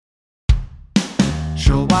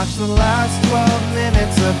She'll watch the last 12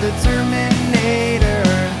 minutes of the Terminator,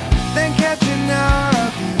 then catch an hour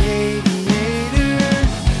of the Aviator.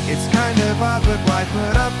 It's kind of odd, but why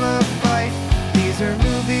put up a fight? These are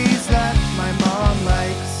movies that my mom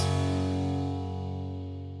likes.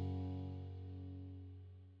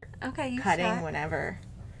 Okay, you Cutting start. whenever.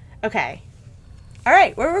 Okay. All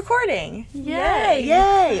right, we're recording. Yay.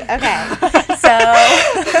 Yay. Okay. So,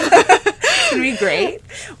 it's going to be great.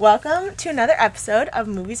 Welcome to another episode of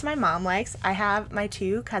Movies My Mom Likes. I have my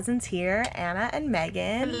two cousins here, Anna and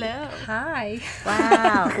Megan. Hello. Hi.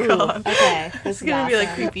 Wow. Ooh, God. okay. This is gonna be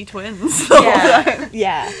like creepy twins. Yeah.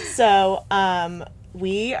 Yeah. So,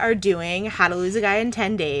 we are doing How to Lose a Guy in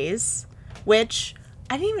 10 Days, which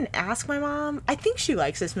I didn't even ask my mom. I think she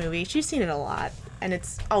likes this movie. She's seen it a lot, and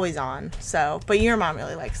it's always on. So, but your mom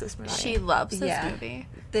really likes this movie. She loves this Yeah. movie.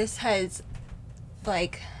 This has,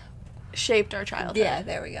 like, Shaped our childhood. yeah,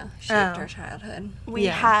 there we go. Shaped Oh. our childhood. We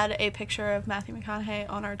Yeah. had a picture of Matthew McConaughey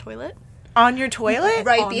on our toilet. On your toilet?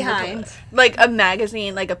 Right On the behind. toilet. Like a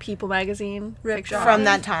magazine, like a People magazine Ripped picture. off. From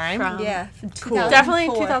that time? From- Yeah. Cool. Definitely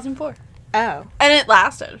in 2004. Oh, And it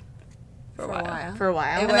lasted for a For while. a while. for a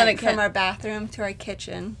while. It And went then it from can- our bathroom to our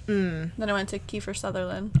kitchen. Mm, Then I went to Kiefer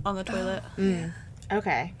Sutherland on the toilet.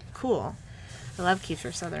 okay, cool. I love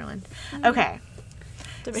Kiefer Sutherland. Okay,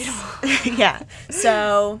 Debatable. yeah.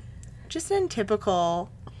 So, just in typical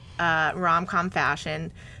rom-com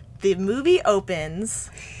fashion, the movie opens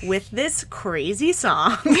with this crazy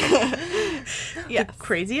song. Yes.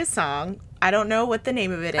 Craziest song. I don't know what the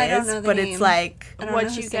name of it is, I don't know the but name. it's like I don't know What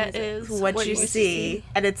who you sings get it. is what you see,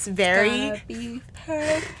 and it's very Gotta be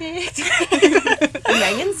perfect.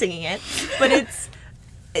 Megan singing it, but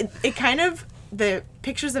it kind of, the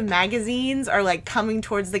pictures of magazines are like coming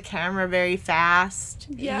towards the camera very fast.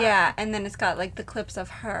 Yeah. And then it's got, like, the clips of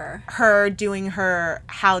her. Her doing her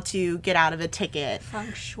how to get out of a ticket.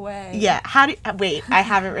 Feng Shui. Yeah, wait, I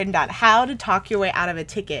have it written down. How to talk your way out of a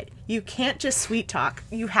ticket. You can't just sweet talk.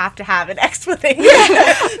 You have to have an explanation.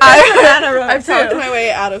 I've talked my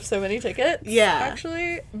way out of so many tickets. Yeah.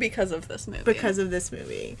 Actually, because of this movie. Because of this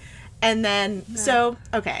movie. And then, so,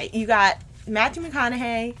 okay, you got Matthew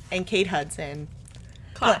McConaughey and Kate Hudson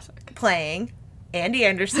Classic. playing Andy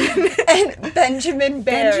Anderson And Benjamin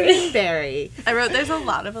Barry. Benjamin Barry. I wrote there's a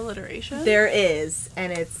lot of alliteration. There is,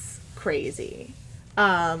 and it's crazy.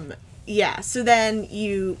 Yeah, so then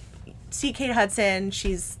you see Kate Hudson.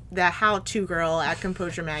 She's the how-to girl at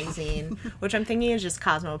Composure Magazine, which I'm thinking is just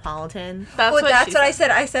Cosmopolitan. That's Well, that's she what I said.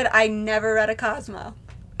 I said I never read a Cosmo.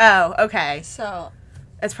 Oh, okay. So,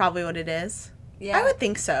 That's probably what it is. yeah. I would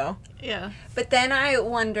think so. Yeah. But then I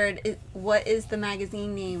wondered, what is the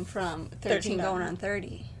magazine name from 13 13 going on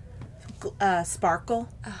 30? Sparkle.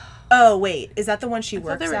 Oh, wait. Is that the one she I thought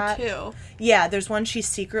works there were at? two. Yeah, there's one she Because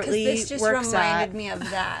secretly this just works reminded at. me of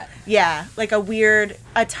that. Yeah, like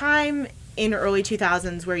a time in early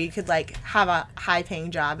 2000s where you could like have a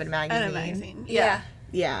high-paying job at a magazine. And a magazine. Yeah.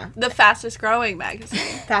 Yeah. The fastest growing magazine.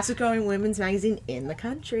 Fastest growing women's magazine in the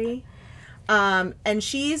country. And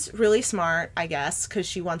she's really smart, I guess, because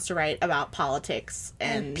she wants to write about politics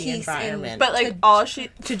and the peace and- environment. But like all she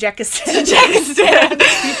Tajikistan. Tajikistan.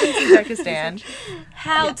 Tajikistan.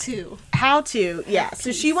 How to. How to, yeah.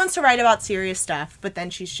 So she wants to write about serious stuff, but then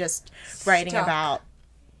she's just writing Stuck. about,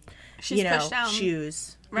 She's pushed down.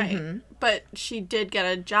 shoes. Right. But she did get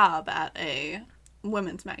a job at a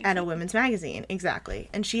women's magazine. At a women's magazine, exactly.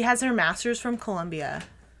 And she has her master's from Columbia.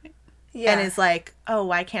 Yeah. And is like, oh,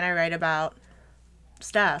 why can't I write about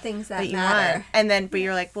stuff Things that you matter. want? And then, but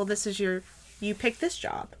you're like, well, this is you picked this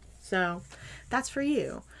job, so that's for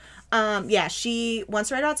you. Yeah, she wants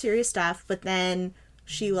to write about serious stuff, but then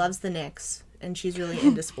she loves the Knicks and she's really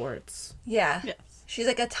into sports. Yeah. Yes. She's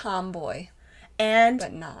like a tomboy. And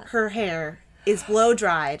But not. her hair is blow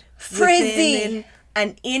dried, Frizzy. within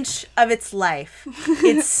an inch of its life.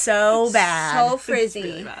 It's so bad. So frizzy.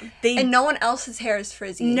 really bad. They And no one else's hair is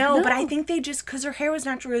frizzy. No, but I think they just, because her hair was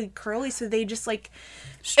naturally curly, so they just like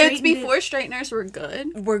It's straightened before straighteners were good.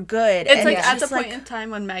 it. Were good. It's And like Yeah. at the just, point like, in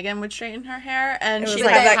time when Megan would straighten her hair and it she was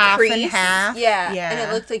would like have that half crease. and half. Yeah. Yeah. And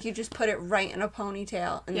it looked like you just put it right in a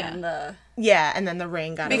ponytail and Yeah. then the... Yeah, and then the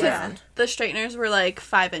rain got Because around. the straighteners were like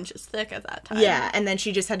 5 inches thick at that time. Yeah, and then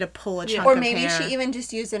she just had to pull a chunk Or of maybe hair. she even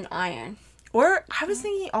just used an iron. Or I was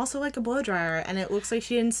thinking also like a blow dryer, and it looks like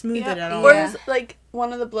she didn't smooth it at all. Or Yeah. is, like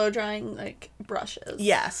one of the blow drying like brushes.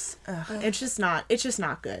 Yes, it's just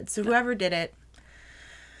not good. So whoever did it,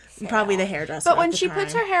 probably the hairdresser. But at when the she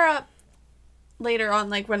puts time. her hair up later on,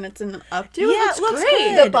 like when it's in an updo, Yeah, it it looks looks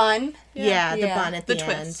great. good. The bun. yeah, the Yeah. bun at The the,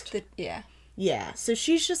 twist. end. Yeah. Yeah, so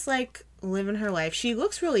she's just like living her life. She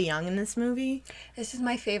looks really young in this movie. This is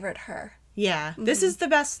my favorite her. Yeah, this is the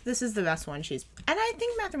best. This is the best one she's, and I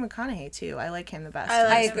think Matthew McConaughey too. I like him the best. in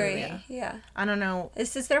I this agree. movie. Yeah. I don't know.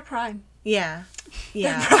 This is their prime. Yeah,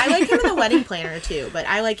 yeah. I like him in The Wedding Planner too, but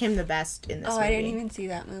I like him the best in this movie. I didn't even see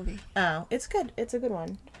that movie. Oh, it's good. It's a good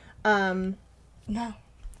one. No.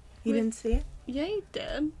 You didn't see it Yeah, you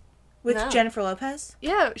did. with No. Jennifer Lopez?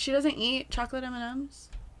 Yeah, she doesn't eat chocolate M&Ms.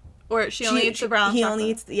 Or she only eats the brown He chocolate.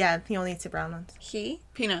 only eats. He only eats the brown ones. He?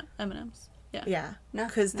 peanut M&Ms. Yeah. Yeah, No,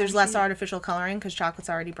 because not there's less seen it. artificial coloring because chocolate's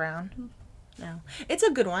already brown. No, it's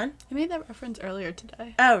a good one. I made that reference earlier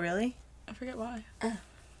today. Oh, really? I forget why.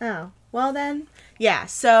 Oh, well then. Yeah,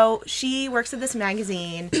 so she works at this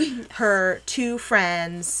magazine. Her two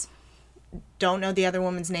friends don't know the other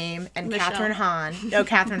woman's name, and Michelle. Catherine Hahn. No,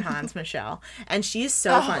 Catherine Hahn's Michelle. And she's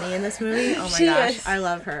so funny in this movie. Oh my She gosh. is. I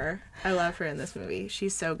love her. I love her in this movie.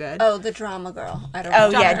 She's so good. Oh, the drama girl. I don't Oh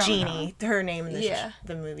know. yeah, Drama Jeannie. Her name in Yeah.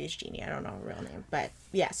 the movie is Jeannie. I don't know her real name, but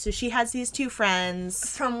yeah. So she has these two friends.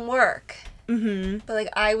 From work. Mm-hmm. But like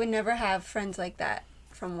I would never have friends like that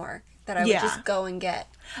from work that I would Yeah. just go and get.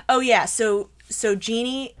 Oh yeah. So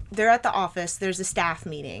Jeannie, they're at the office. There's a staff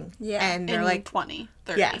meeting. Yeah. And they're In like, 20,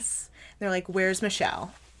 30. yes. They're like, where's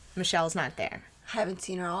Michelle? Michelle's not there. Haven't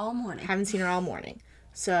seen her all morning. Haven't seen her all morning.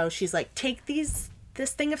 So she's like, take this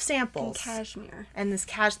thing of samples Cashmere. and this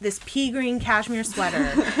pea green cashmere sweater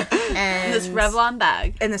and This Revlon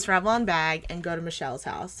bag. and this Revlon bag and go to Michelle's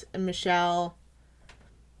house. And Michelle,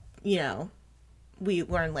 you know, we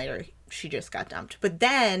learn later she just got dumped. But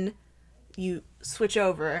then you switch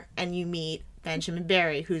over and you meet Benjamin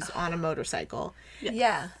Barry, who's on a motorcycle.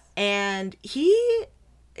 Yeah. And he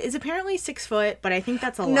is apparently 6 foot, but I think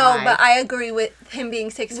that's a No, lie. but I agree with him being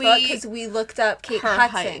 6 foot We- because we looked up Kate her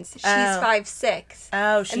Hudson's. She's Oh. 5'6".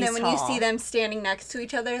 Oh, she's And then when tall. you see them standing next to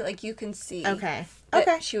each other, like you can see Okay. that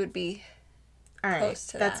Okay. she would be. All right. close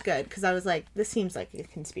to That's that. good because I was like, this seems like a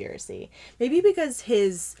conspiracy. Maybe because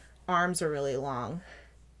his arms are really long.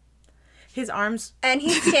 His arms. And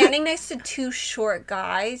he's standing next to two short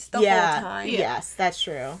guys the yeah. whole time. Yes, that's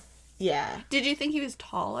true. Yeah. Did you think he was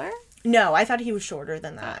taller? No, I thought he was shorter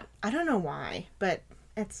than that. I don't know why, but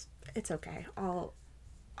it's okay. I'll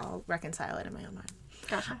reconcile it in my own mind.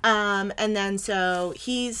 Gotcha. And then so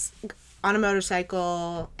he's on a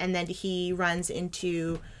motorcycle, and then he runs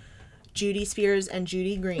into Judy Spears and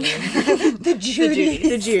Judy Green, The Judy.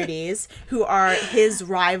 the Judys, who are his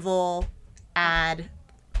rival ad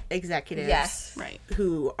executives. Yes. Right.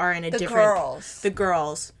 Who are in a The different girls. the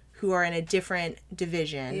girls who are in a different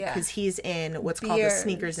division Yeah. because he's in what's called the Beers.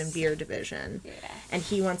 sneakers and beer division. Yeah. And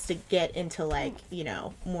he wants to get into like, you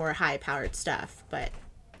know, more high powered stuff, but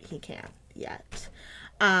he can't yet.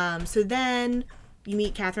 So then you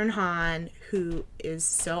meet Catherine Hahn, who is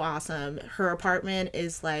so awesome. Her apartment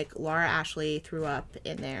is like Laura Ashley threw up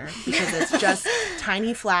in there because it's just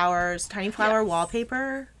tiny flower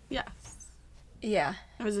wallpaper. Yes. Yeah.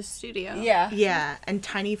 It was a studio. Yeah. Yeah, and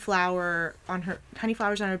tiny flowers on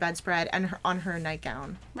her bedspread and on her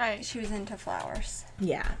nightgown. Right. She was into flowers.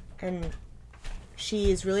 Yeah, and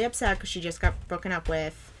she is really upset because she just got broken up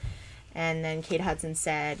with. And then Kate Hudson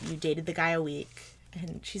said, "You dated the guy a week,"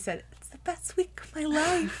 and she said, "It's the best week of my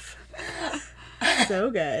life." So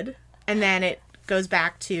good. And then it goes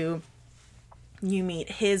back to you meet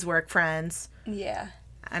his work friends. Yeah.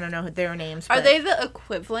 I don't know their names. Are but they the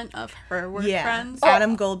equivalent of her work yeah, friends?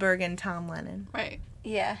 Adam Goldberg and Tom Lennon. Right.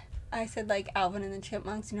 Yeah. I said like Alvin and the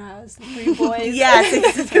Chipmunks. You know how it was the three boys? Yes,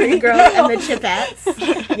 it's the three girls and the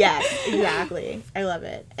Chipettes. Yes, exactly. I love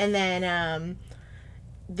it. And then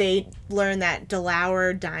they learn that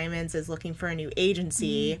DeLauer Diamonds is looking for a new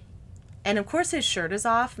agency. And of course his shirt is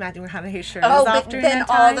off. Matthew McConaughey's shirt is Oh, off but during then that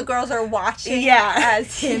all time. the girls are watching. Yeah,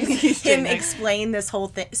 As him him. explain this whole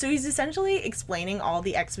thing. So he's essentially explaining all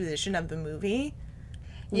the exposition of the movie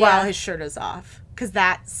Yeah. while his shirt is off, because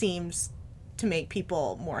that seems to make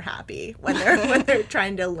people more happy when they're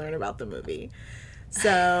trying to learn about the movie.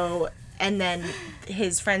 So, and then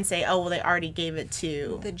his friends say, "Oh, well, they already gave it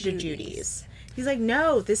to The the Judys." Judys." He's like,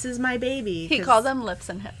 "No, this is my baby." He 'cause called them lips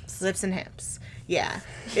and hips. lips and hips. Yeah,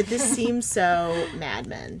 this seems so Mad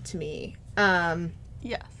Men to me.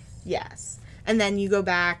 Yes. Yes. And then you go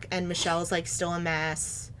back and Michelle's like still a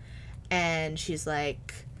mess. And she's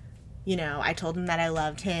like, you know, I told him that I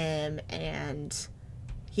loved him and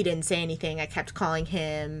he didn't say anything. I kept calling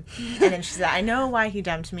him. And then she said, I know why he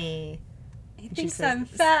dumped me. He And she thinks says, I'm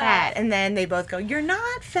 "It's fat. And then they both go, you're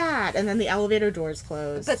not fat. And then the elevator doors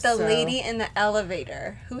close. But the so- lady in the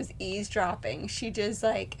elevator who was eavesdropping, she just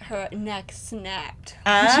like her neck snapped.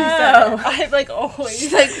 Oh. She said it. I like always She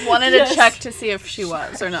like wanted to check to see if she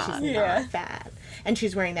was or not. Yeah. Not fat. And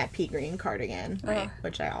she's wearing that pea green cardigan, Right.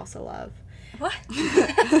 which I also love. What?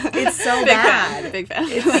 It's so Big bad. fan. Big fan.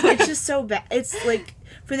 It's just so bad. It's like,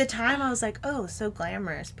 for the time I was like, oh, so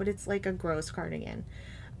glamorous, but it's like a gross cardigan.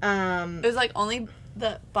 It was like only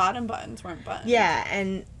the bottom buttons weren't buttons. Yeah,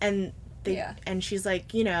 and they, Yeah. and she's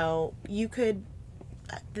like, you know, you could,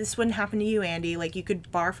 this wouldn't happen to you, Andy. Like, you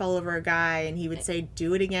could barf all over a guy and he would say,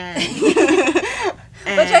 do it again.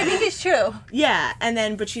 Which I think is true. Yeah, and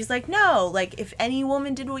then, but she's like, no, like, if any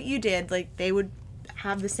woman did what you did, like, they would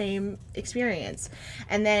have the same experience.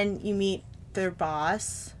 And then you meet their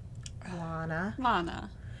boss, Lana.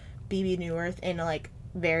 BB Newirth, in, like,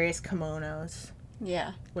 various kimonos,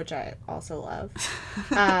 Yeah. which I also love.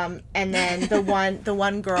 And then the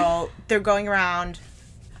one girl, they're going around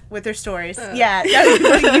with their stories. Yeah, you did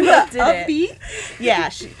it. Upbeat. Yeah,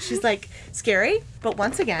 she's like, scary, but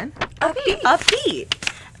once again, Upbeat. upbeat.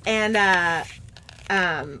 And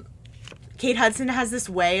Kate Hudson has this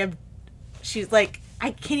way of, she's like,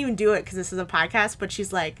 I can't even do it because this is a podcast, but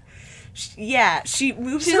she's like, she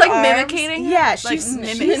moves She's her like arms. mimicking. Yeah, Like, she's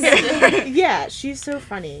mimicking. yeah, she's so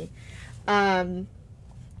funny.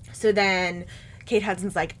 So then Kate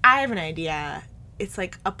Hudson's like, I have an idea. It's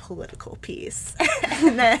like a political piece.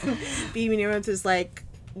 And then BB Newirth is like,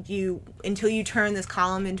 until you turn this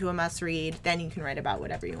column into a must read, then you can write about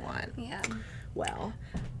whatever you want. Yeah. Well,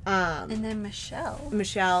 And then Michelle.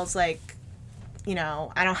 Michelle's like, you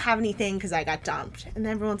know, I don't have anything because I got dumped. And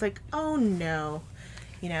then everyone's like, oh no.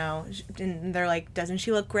 You know, and they're like, doesn't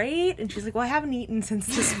she look great? And she's like, well, I haven't eaten since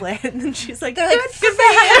the split. And then she's like, They're like, good for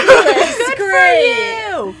you. Good for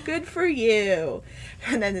you. Good for you.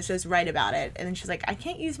 And then it says, write about it. And then she's like, I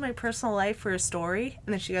can't use my personal life for a story.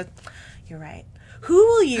 And then she goes, you're right. Who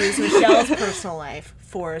will use Michelle's personal life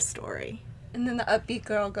for a story? And then the upbeat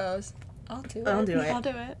girl goes, I'll do it. I'll do I'll it. do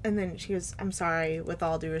it. And then she goes, I'm sorry, with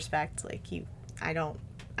all due respect, like, I don't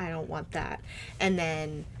want that. And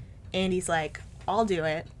then Andy's like, I'll do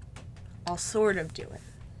it. I'll sort of do it.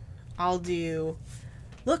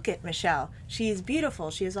 Look at Michelle. She's beautiful.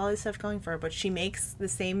 She has all this stuff going for her, but she makes the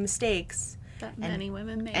same mistakes That many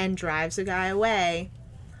women make. and drives a guy away.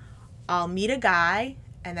 I'll meet a guy,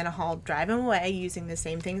 and then I'll drive him away using the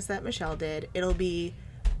same things that Michelle did. It'll be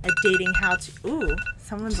a dating how-to. Ooh,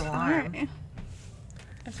 someone's alarm. I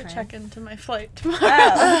have to Okay. check into my flight tomorrow.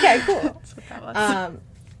 Oh, okay, cool. That's what that was.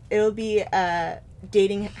 It'll be a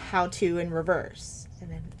dating how-to in reverse.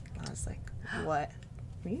 And then I was like, what?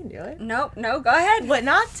 We can do it. Nope, no, go ahead. What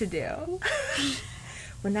not to do?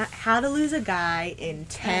 How to lose a guy in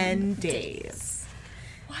 10 days.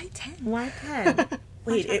 Why 10? Why 10?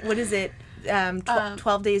 Wait, what is it?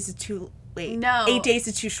 12 days is too... Wait. No. 8 days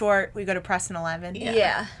is too short. We go to press an 11.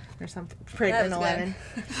 Yeah. Or something. That Print was an good.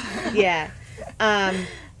 11. Yeah.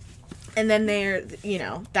 And then they're, you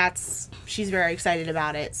know, she's very excited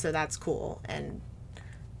about it, so that's cool. And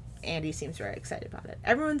Andy seems very excited about it.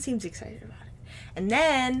 Everyone seems excited about it. And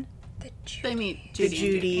then They meet the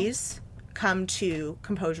Judy. Judys come to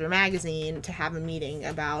Composure Magazine to have a meeting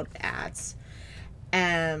about ads.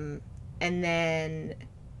 And then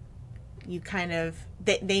you kind of,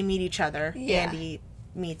 they meet each other. Yeah. Andy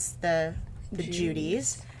meets the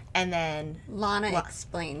Judys. And then, Lana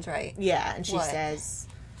explains, right? yeah, and she What? says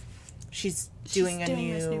she's doing this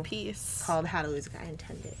new new piece. called How to Lose a Guy in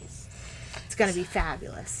 10 Days. It's going to be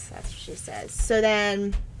fabulous. That's what she says. So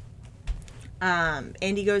then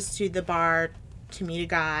Andy goes to the bar to meet a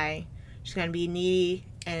guy. She's going to be needy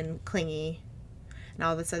and clingy and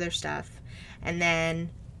all this other stuff. And then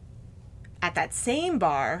at that same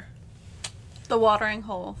bar, The watering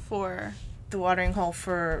hole for the watering hole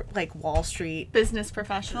for, like, Wall Street. business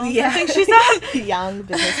professionals. Yeah. I think she said. Young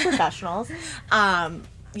business professionals.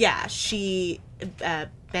 Yeah,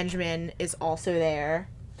 Benjamin is also there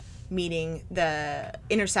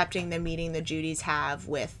intercepting the meeting the Judys have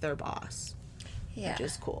with their boss, Yeah. which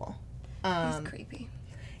is cool. He's creepy.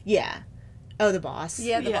 Yeah. Oh, the boss.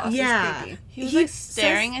 Yeah, the Yeah. boss Yeah. is creepy. He was He like says-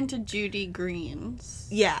 staring into Judy Green's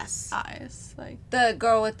Yes. eyes. Like, The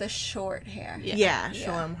girl with the short hair. yeah. Yeah, Yeah.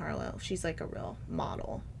 Shalom Harlow. She's like a real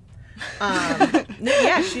model.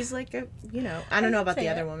 Yeah, she's like a, you know, I don't know about the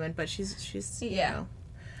Fair. other woman, but she's Yeah.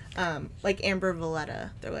 you know, like Amber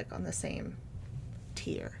Valletta. They're like on the same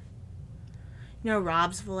tier. You know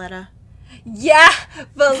Rob's Valletta? Yeah!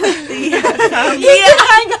 But Yeah.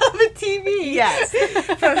 hang up a TV. Yes.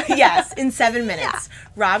 Yes, in 7 minutes.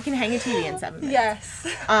 Rob can hang a TV in 7 minutes.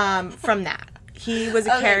 Yes. From that. He was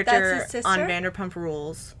a Okay, character that's his on sister? Vanderpump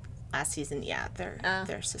Rules last season. Yeah,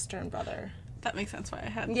 they're sister and brother. That makes sense why I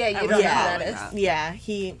had. Yeah, you I don't was know who that following is. Yeah,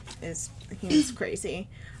 he's crazy.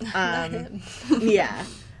 Not him. Yeah.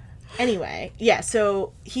 Anyway, yeah,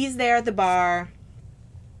 so he's there at the bar.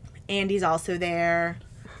 Andy's also there.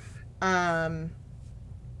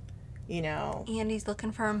 you know. Andy's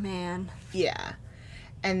looking for a man. Yeah.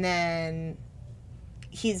 And then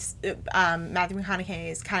he's, Matthew McConaughey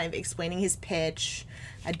is kind of explaining his pitch.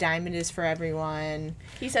 A diamond is for everyone.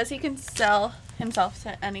 He says he can sell himself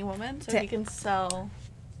to any woman, so he can sell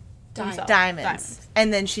himself. Diamonds.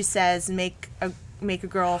 And then she says, make a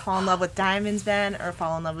girl fall in love with diamonds, Ben, or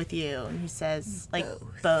fall in love with you. And he says, like,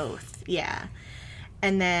 both. Yeah.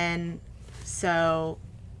 And then, so,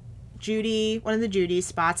 Judy, one of the Judys,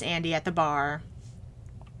 spots Andy at the bar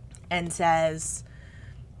and says,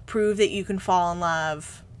 prove that you can fall in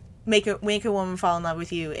love, make a woman fall in love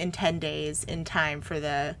with you in 10 days in time for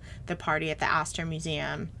the party at the Astor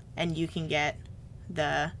Museum, and you can get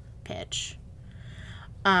the pitch.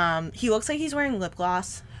 He looks like he's wearing lip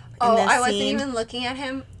gloss. Oh, I wasn't even looking at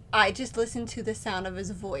him. I just listened to the sound of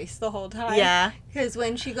his voice the whole time. Yeah. Because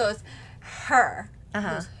when she goes, her.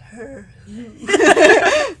 Uh-huh. Her.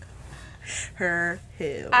 Her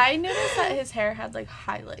who? I noticed that his hair had like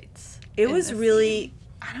highlights. It in was the really, scene.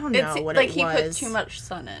 I don't know what like it he was. put too much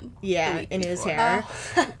sun in. Yeah, the week in his before. hair.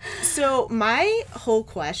 Oh. So my whole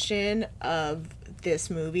question of this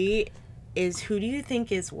movie is, who do you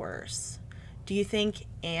think is worse? Do you think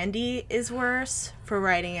Andy is worse for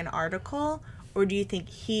writing an article, or do you think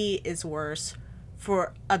he is worse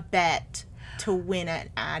for a bet to win an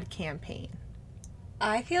ad campaign?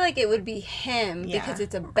 I feel like it would be him Yeah. because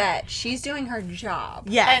it's a bet. She's doing her job.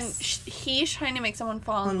 And Yes. he's trying to make someone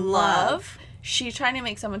fall in In love. love. She's trying to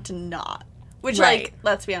make someone to not. Which, Right. like,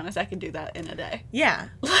 let's be honest, I could do that in a day. Yeah.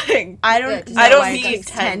 Like, I Yeah, don't. just know I don't why it need takes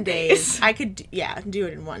 10 days. I could, do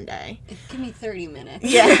it in one day. Give me 30 minutes.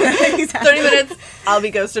 Yeah. Exactly. 30 minutes, I'll be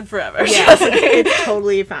ghosted forever. Yeah, Trust me. it's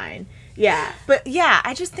totally fine. Yeah, but yeah,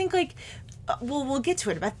 I just think like, we'll get to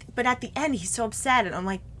it. But at the end, he's so upset, and I'm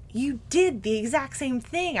like, you did the exact same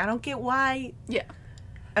thing. I don't get why. Yeah.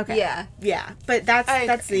 Okay. Yeah. Yeah, but that's I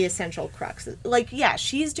agree. the essential crux. Like, yeah,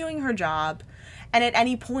 she's doing her job, and at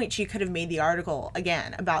any point she could have made the article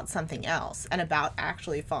again about something else and about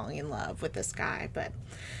actually falling in love with this guy. But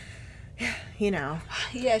you know.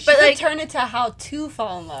 Yeah, she But, could like- turn it to how to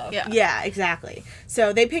fall in love. Yeah. Yeah, exactly.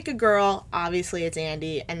 So they pick a girl. Obviously, it's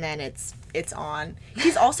Andy, and then it's on.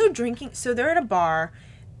 He's also drinking. So they're at a bar.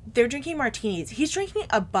 They're drinking martinis. He's drinking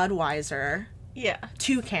a Budweiser Yeah.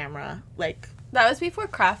 2 camera. Like, That was before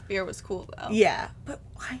craft beer was cool, though. yeah, but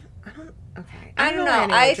I don't. Okay, I don't why know.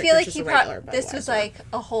 anyone I drinks feel like just he a regular this was Budweiser. like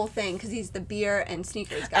a whole thing because he's the beer and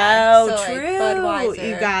sneakers guy. Oh, so, true. Like,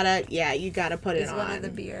 Budweiser you gotta put it is on. one of the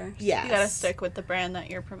beers. Yes. You gotta stick with the brand that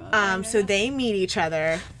you're promoting. So they meet each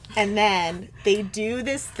other, and then they do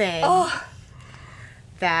this thing Oh,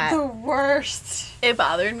 that. the worst. It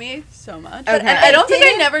bothered me so much. Okay. And I don't think I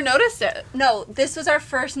Didn't- never noticed it. No, this was our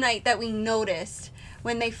first night that we noticed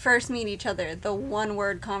when they first meet each other, the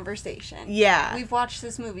one-word conversation. Yeah. We've watched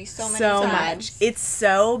this movie so many so times. much. It's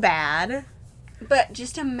so bad. But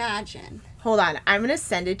just imagine. Hold on. I'm going to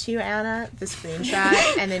send it to you, Anna, the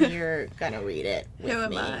screenshot, and then you're going to read it with Who am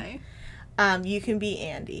me. I? You can be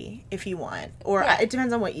Andy if you want. Or Yeah. it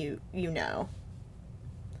depends on what you know.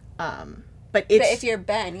 But But it's... if you're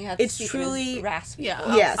Ben, you have to it's speak truly- in a raspy Yeah.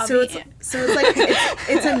 voice. yeah, I'll so be it's Ann. like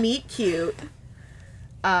it's a meet cute,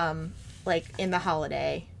 like in the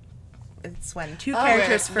holiday. It's when two Oh,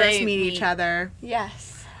 characters where first they meet meet. each other.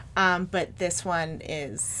 Yes. But this one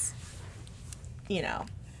is, you know.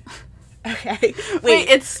 Okay. Wait,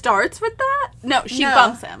 it starts with that? No, she No.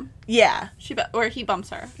 bumps him. Yeah. Or he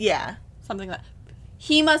bumps her. Yeah. Something like that.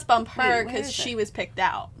 He must bump her Wait, where because is she it? was picked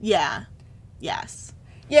out. Yeah. Yes.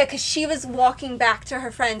 Yeah, because she was walking back to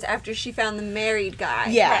her friends after she found the married guy.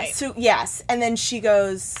 Yeah. Right. So yes, and then she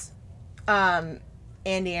goes, Andy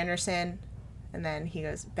Anderson, and then he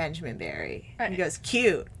goes Benjamin Barry. Right. He goes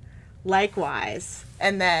cute, likewise,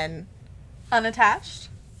 and then Unattached.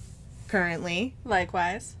 currently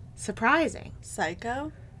Likewise. surprising,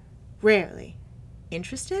 Psycho. rarely,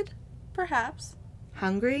 interested, Perhaps.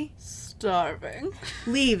 hungry, Starving.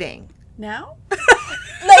 leaving. Now?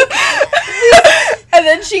 Like, And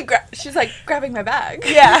then she's like grabbing my bag.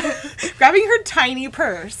 Yeah, grabbing her tiny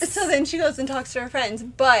purse. so then she goes and talks to her friends,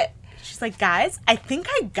 but She's like, guys, I think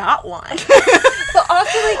I got one.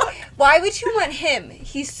 also like, why would you want him?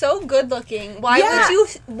 He's so good looking. Why Yeah. would you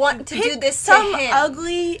want to do Pick this some to him?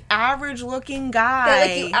 ugly, average-looking guy. that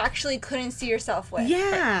like you actually couldn't see yourself with.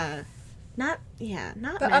 Yeah. Not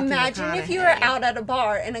But Matthew imagine if you were McConaughey. out at a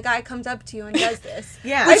bar and a guy comes up to you and does this.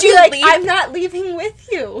 Yeah. Would Would you you like, leave? I'm not leaving with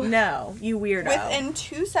you. No, you weirdo. Within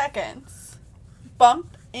 2 seconds,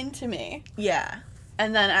 bumped into me, Yeah.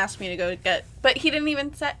 and then asked me to go get. But he didn't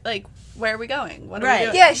even say like, where are we going? What are Right. we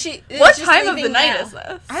doing? Yeah, she. it's What just time of the leaving night now. is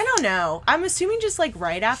this? I don't know. I'm assuming just like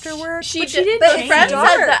right after work. She but did. didn't but The change. friend dark.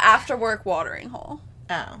 said the after work watering hole.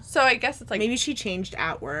 Oh, So I guess it's like maybe she changed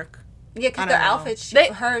at work. Yeah, I because don't their know. outfits, They-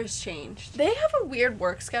 hers changed. they have a weird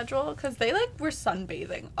work schedule because they like were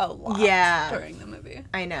sunbathing a lot. Yeah. During the movie,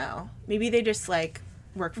 I know. Maybe they just like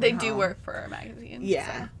work from they home. do work for a magazine.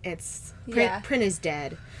 Yeah, so. it's Yeah. print is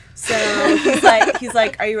dead. So he's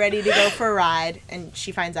like, are you ready to go for a ride? And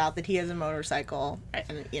she finds out that he has a motorcycle,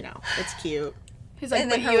 and you know it's cute. He's like, And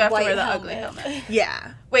but then her you have to white wear the ugly helmet. helmet.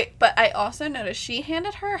 Yeah, Wait, but I also noticed she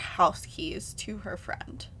handed her house keys to her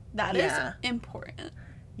friend. That is Yeah. important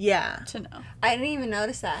yeah. to know. I didn't even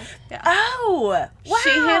notice that. Oh, wow. She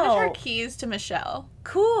handed her keys to Michelle.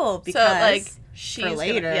 Cool, because So like she's for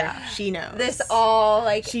later, gonna, yeah. she knows. This all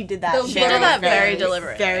like She did that. the She did that very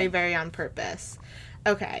deliberately. Very, very on purpose.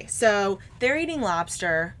 Okay, so they're eating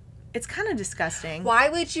lobster. It's kind of disgusting. Why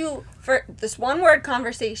would you for this one word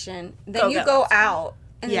conversation? Then Go you get go lobster. out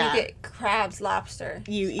and Yeah. then you get crabs, lobster.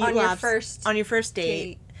 You eat on lobster on your first date.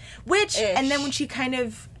 date. Which, and then Ish. when she kind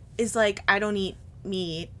of is like, I don't eat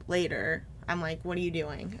meat later, I'm like, what are you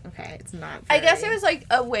doing? Okay, it's not I guess it very- was like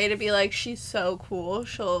a way to be like, she's so cool.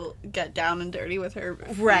 She'll get down and dirty with her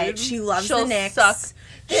food. Right, she loves She'll the Knicks. Suck.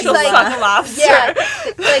 It's She'll like- suck a lobster. Yeah,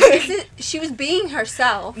 like this is, she was being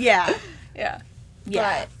herself. Yeah, Yeah.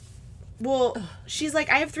 yeah. Well, she's like,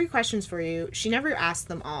 I have 3 questions for you. She never asked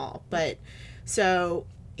them all, but so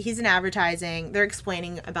he's in advertising. They're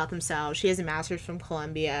explaining about themselves. She has a master's from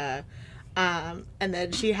Columbia. And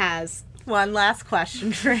then she has one last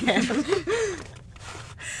question for him.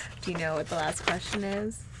 Do you know what the last question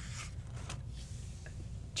is?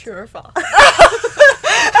 True or false?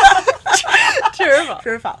 True or false?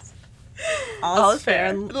 True or false? All is fair.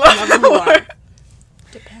 and love and war.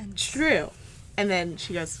 Depends. True. And then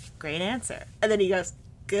she goes, great answer. And then he goes,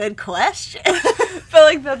 good question. But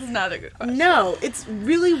like that's not a good question. No, it's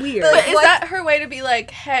really weird. But But is What- that her way to be like,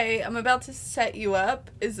 hey, I'm about to set you up.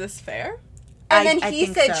 Is this fair? And then I he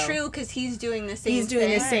think said so. true because he's doing the same. He's doing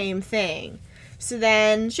thing. the same thing. So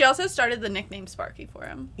then, She also started the nickname Sparky for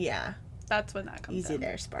him. yeah, That's when that comes easy in.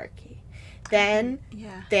 there, Sparky. Then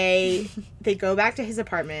Yeah. they go back to his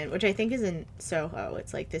apartment, which I think is in Soho.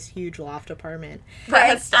 It's like this huge loft apartment. But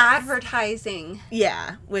has it's steps. advertising.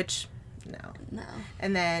 Yeah, which no. No.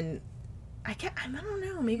 And then I don't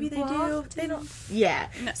know. Maybe they do. Loft They don't. Yeah.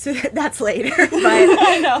 No. So that's later. But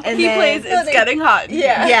I know. And He then- plays No, It's they- Getting Hot.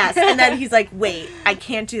 Yeah. yes, and then he's like, "Wait, I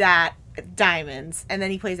can't do that." Diamonds, and then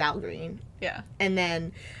he plays Al Green, Yeah. and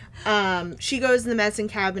then she goes in the medicine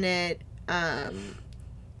cabinet,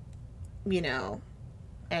 you know,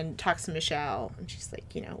 and talks to Michelle, and she's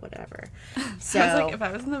like, you know, whatever. So I was like, if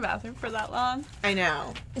I was in the bathroom for that long, I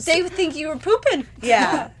know, They would think you were pooping.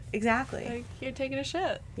 yeah, exactly, like you're taking a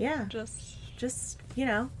shit. yeah, Just you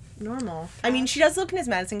know, normal. I mean, she does look in his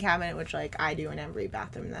medicine cabinet, which like I do in every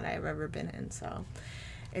bathroom that I've ever been in, so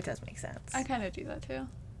it does make sense. I kind of do that too.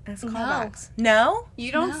 It's No. callbacks. No,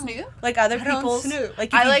 You don't No. snoop? like other I don't people's. snoop. Like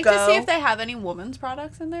if I you like go, to see if they have any women's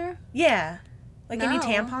products in there. Yeah, like any No.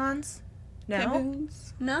 tampons. No.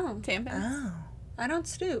 Tampons. No, Tampons. Oh. I don't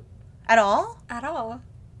stoop At all? at all.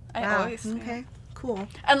 I Wow. always snoop. Okay. Cool.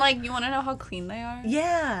 And like, you want to know how clean they are?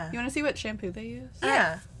 Yeah. You want to see what shampoo they use?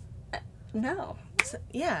 Yeah. No.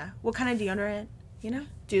 Yeah. What kind of deodorant? You know?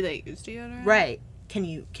 Do they use deodorant? Right. Can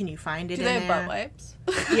you find it Do in they have there? butt wipes?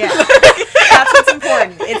 Yeah. That's what's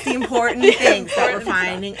important. It's the important things that we're important stuff.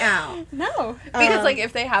 finding out. No. Because like,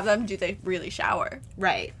 if they have them, do they really shower?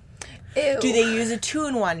 Right. Ew. Do they use a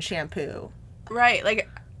 2-in-1 shampoo? Right. Like,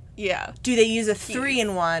 yeah. Do they use a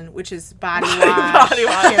 3-in-1, which is body wash, Body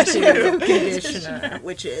wash, shampoo, too. conditioner,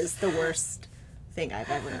 which is the worst thing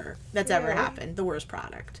that's ever happened. The worst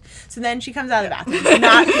product. So then she comes out of the bathroom,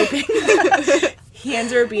 not pooping. He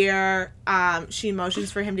hands her a beer. She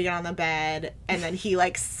motions for him to get on the bed, and then he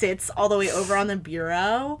like sits all the way over on the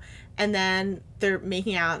bureau, and then they're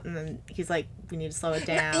making out, and then he's like, "We need to slow it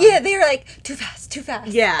down." Yeah, they're like too fast, too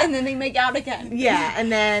fast. Yeah. And then they make out again. Yeah,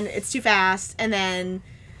 and then it's too fast, and then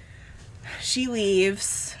she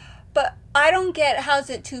leaves. But I don't get how's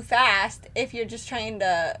it too fast if you're just trying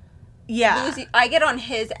to Yeah. lose. I get on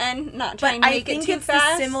his end, not But trying to I make think it too it's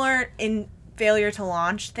fast. the similar in failure to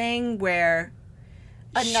launch thing where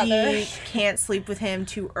Another. she can't sleep with him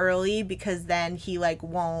too early because then he like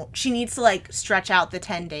won't. She needs to like stretch out the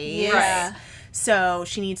 10 days. Yeah. So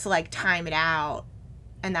she needs to like time it out,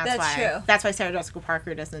 and that's That's why true. that's why Sarah Jessica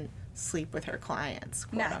Parker doesn't sleep with her clients,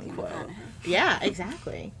 quote Matthew unquote. McConaughey. Yeah,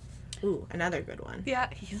 exactly. Ooh, another good one. Yeah,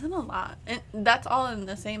 he's in a lot. And that's all in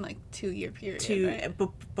the same, like, 2-year period, right?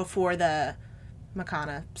 Before the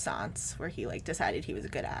reconnaissance where he like decided he was a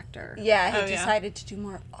good actor. Yeah, he Oh, yeah. decided to do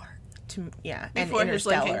more art. Before and his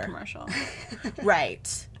Lincoln Interstellar. commercial.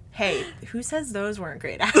 Right. Hey, who says those weren't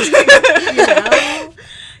great acting?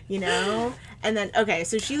 You know? And then, okay,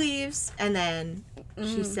 so she leaves, and then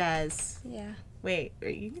she says, Yeah. wait,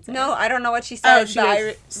 you can say No, I don't know what she Oh, said, she but I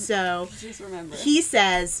goes, so just remember. he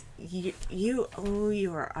says, you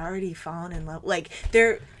are already falling in love. Like,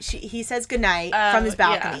 he says goodnight from his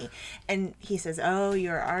balcony. yeah. And he says, oh,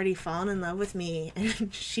 you're already falling in love with me.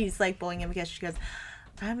 And she's, like, bullying him because she goes,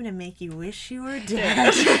 I'm going to make you wish you were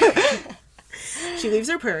dead. She leaves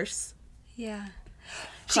her purse. Yeah.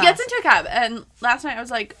 She gets into a cab, and last night I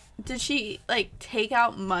was like, did she, like, take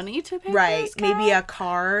out money to pay for Right. this cab? Maybe a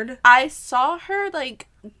card. I saw her, like,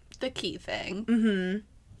 the key thing. Mm-hmm.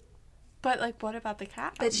 But, like, what about the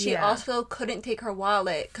cab? But she Yeah. also couldn't take her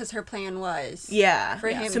wallet because her plan was Yeah. for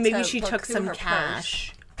him So maybe to she look took through some her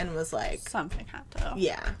cash and was like, Something had to.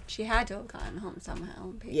 yeah, She had to have gotten home somehow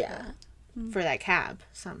and paid Yeah. that. for that cab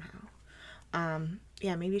somehow.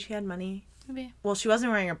 Yeah, maybe she had money. Maybe. Well, she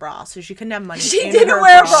wasn't wearing a bra, so she couldn't have money. She in didn't her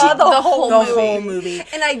wear a bra the whole the movie. whole movie.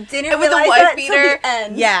 And I didn't And with the realize wife that till beater? the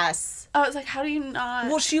end. Yes. I was like, how do you not?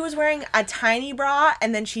 Well, she was wearing a tiny bra,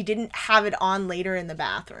 and then she didn't have it on later in the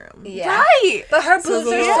bathroom. Yeah. Right! But her boobs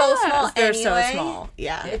are Yeah. so small They're anyway. so small.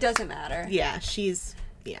 Yeah. It doesn't matter. Yeah, she's,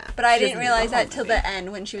 yeah. But I She didn't doesn't need realize the whole that till movie. the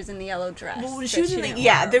end when she was in the yellow dress. Well, that she was in the, didn't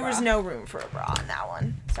yeah, wear a there was bra. no room for a bra in that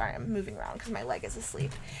one. Sorry, I'm moving around because my leg is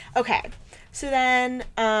asleep. Okay, so then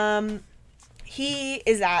he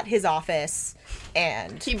is at his office,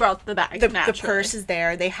 and He brought the bag, the naturally. purse is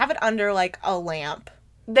there. They have it under, like, a lamp.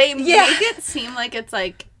 They Yeah. make it seem like it's,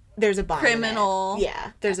 like, There's a bomb Criminal. in it.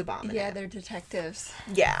 Yeah, there's a bomb in Yeah, it. they're detectives.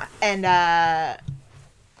 Yeah, and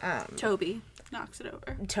Toby knocks it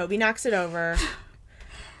over. Toby knocks it over.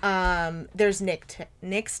 There's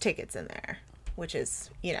Nick's tickets in there, which is,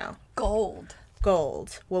 you know, Gold.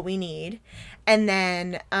 gold, what we need. And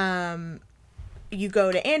then you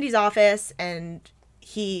go to Andy's office, and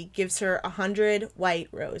he gives her 100 white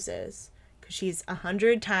roses because she's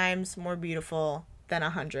 100 times more beautiful than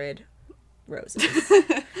 100 roses,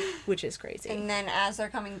 which is crazy. And then as they're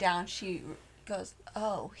coming down, she goes,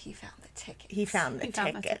 "Oh, he found the ticket." He found the He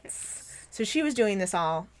found the tickets. So she was doing this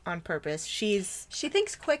all on purpose. She's She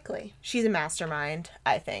thinks quickly. a mastermind,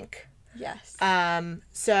 I think. Yes.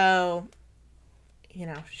 So, you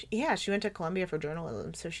know, she went to Columbia for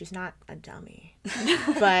journalism, so she's not a dummy.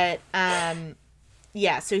 But,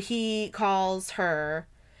 yeah, so he calls her,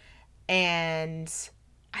 and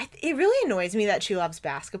it really annoys me that she loves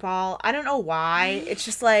basketball. I don't know why. It's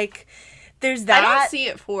just like, there's that. I don't see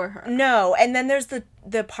it for her. No, and then there's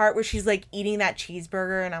the part where she's, like, eating that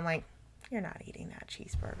cheeseburger, and I'm like, you're not eating that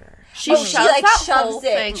cheeseburger. She Oh, shoves she, like, that shoves whole it.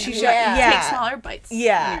 thing. She and sho- yeah. Takes smaller bites.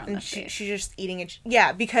 Yeah, on and the face. she's just eating it.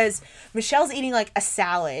 Yeah, because Michelle's eating, like, a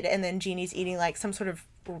salad, and then Jeannie's eating, like, some sort of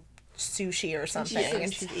sushi or something,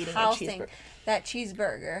 and she's eating a housing cheeseburger. that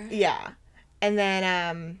cheeseburger. Yeah. And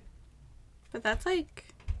then, But that's like.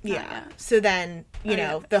 yeah. So then, you Oh,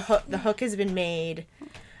 know, yeah. the hook has been made.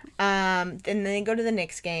 Then they go to the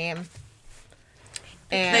Knicks game.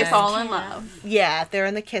 And They fall in love. Yeah, they're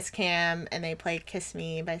in the kiss cam, and they play Kiss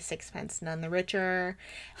Me by Sixpence None the Richer.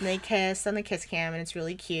 And they kiss on the kiss cam, and it's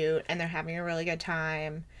really cute, and they're having a really good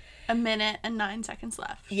time. 1 minute and 9 seconds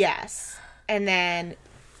left. Yes. And then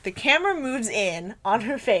the camera moves in on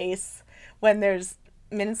her face when there's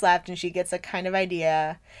minutes left, and she gets a kind of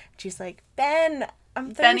idea. She's like, Ben,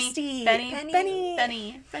 I'm thirsty.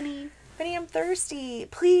 Benny, Benny, I'm thirsty.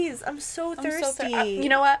 Please, I'm so thirsty. You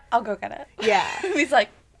know what? I'll go get it. Yeah. He's like,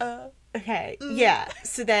 Okay. Yeah.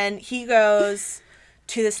 So then he goes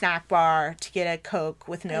to the snack bar to get a Coke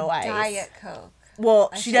with no ice. Diet Coke.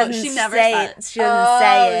 Well, she doesn't she never say said it. it. She doesn't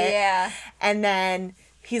say it. Yeah. And then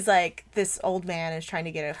he's like, this old man is trying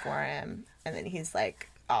to get it for him. And then he's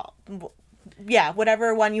like, oh, yeah,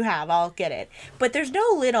 whatever one you have, I'll get it. But there's no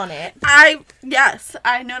lid on it. I noticed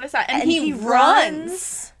that. And he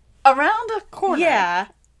runs around a corner. Yeah.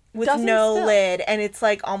 With Doesn't no spill. lid. And it's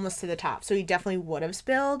like almost to the top. So he definitely would have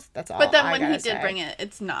spilled. That's all. But then I when he gotta did say. bring it,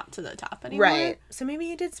 it's not to the top anymore. Right. So maybe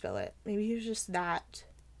he did spill it. Maybe he was just that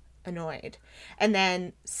annoyed. And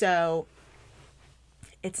then, so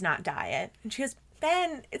it's not diet. And she goes,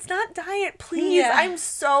 Ben, it's not diet, please. Yeah. I'm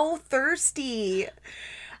so thirsty.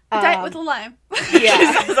 Diet with a lime. Yeah.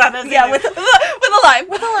 Yeah, with with a lime.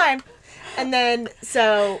 with a lime. And then,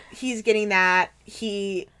 so he's getting that.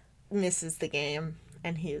 He misses the game,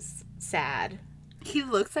 and he's sad. He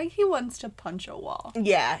looks like he wants to punch a wall.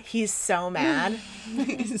 Yeah, he's so mad.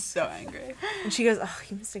 He's so angry. And she goes, oh,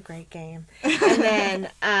 you missed a great game. And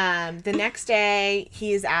then the next day,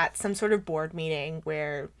 he's at some sort of board meeting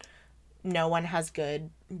where no one has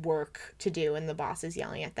good work to do and the boss is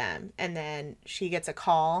yelling at them. And then she gets a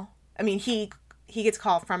call. I mean, he gets a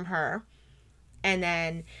call from her. And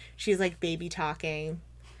then she's like baby talking.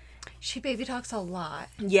 She baby talks a lot.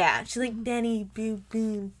 Yeah, she's like, Benny, boo,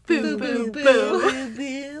 boo, Boo, boo, boo.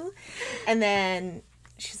 boo. And then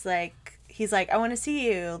he's like, I want to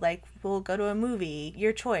see you. Like, we'll go to a movie.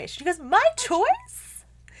 Your choice. She goes, my choice?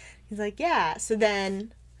 He's like, yeah. So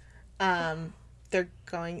then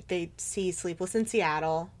they see Sleepless in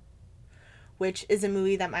Seattle, which is a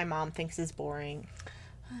movie that my mom thinks is boring.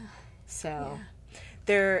 So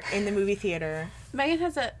they're in the movie theater.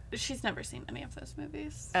 Megan she's never seen any of those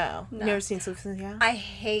movies. Oh, No. never seen Sleepless in Seattle? I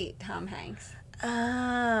hate Tom Hanks.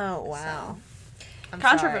 Oh, wow. I'm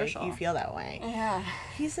Controversial. sorry you feel that way. Yeah.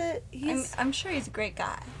 I'm sure he's a great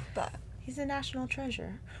guy, but he's a national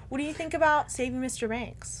treasure. What do you think about Saving Mr.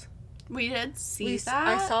 Banks? We did see that.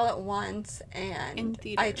 I saw it once, and In I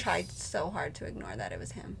theaters. tried so hard to ignore that it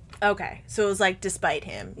was him. Okay, so it was like despite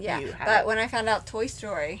him. Yeah, you had but it. when I found out Toy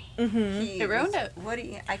Story, It ruined it.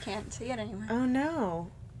 I can't see it anymore. Oh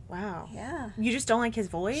no! Wow. Yeah. You just don't like his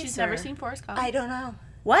voice? She's or- never seen Forrest Gump. I don't know.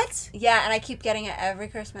 What? Yeah, and I keep getting it every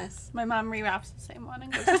Christmas. My mom rewraps the same one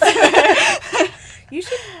and goes to You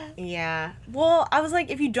should. Yeah. Well, I was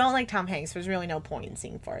like, if you don't like Tom Hanks, there's really no point in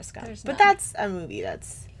seeing Forrest Gump. There's But none. that's a movie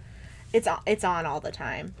it's on all the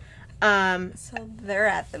time. So they're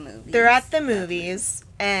at the movies. They're at the movies,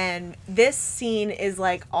 and this scene is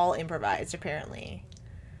like all improvised apparently.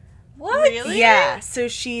 What? Really? Yeah. So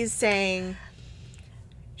she's like,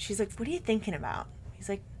 what are you thinking about? He's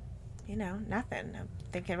like, nothing. I'm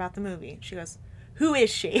thinking about the movie. She goes, who is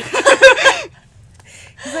she?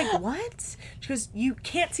 He's like, what? She goes, you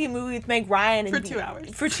can't see a movie with Meg Ryan and For 2 hours.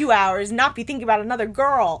 For 2 hours and not be thinking about another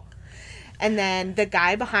girl. And then the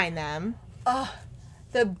guy behind them, Oh,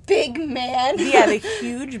 the big man. yeah, the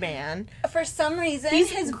huge man. For some reason,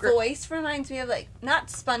 his voice reminds me of, like, not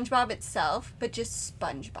SpongeBob itself, but just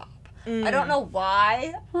SpongeBob. I don't know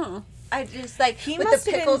why. I just, like, He with must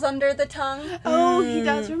the have pickles been- under the tongue. Oh, he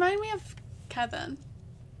does remind me of Kevin.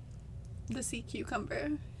 The sea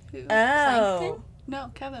cucumber. Who... Oh.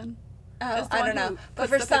 No, Kevin. Oh, Is the I one don't know. who But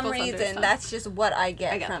puts for the some pickles under his reason, tongue. that's just what I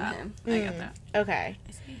get, I get from that. him. I get that. Okay.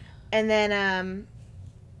 I see. And then,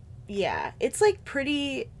 yeah, it's like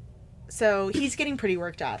pretty. So he's getting pretty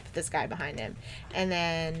worked up, this guy behind him. And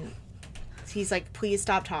then he's like, please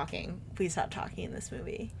stop talking. Please stop talking in this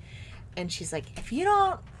movie. And she's like, if you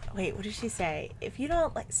don't. Wait, what did she say? If you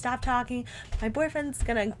don't stop talking, my boyfriend's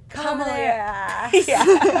gonna come there.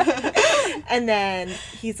 Yeah. And then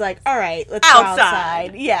he's like, all right, let's go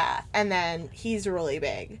outside. Yeah. And then he's really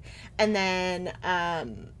big. And then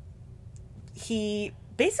he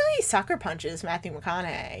basically sucker punches Matthew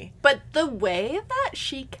McConaughey. But the way that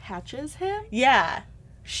she catches him, Yeah.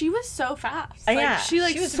 she was so fast. Yeah. She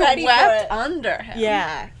She was ready for swept it. under him.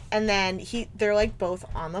 Yeah. And then they're like both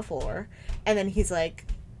on the floor. And then he's like,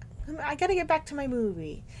 I gotta get back to my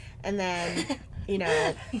movie. And then,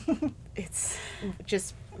 it's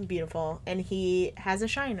just beautiful. And he has a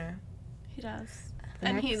shiner. He does. The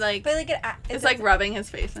And he next- But, like, it's like rubbing his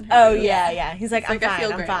face in her. Oh, boobs. yeah. He's like, It's like, I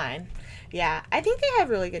feel I'm great. fine. Yeah. I think they have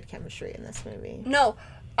really good chemistry in this movie. No,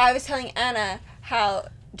 I was telling Anna how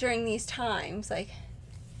during these times, like,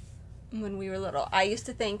 when we were little, I used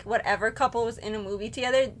to think whatever couple was in a movie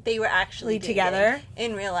together, they were actually dating together?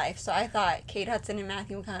 in real life. So I thought Kate Hudson and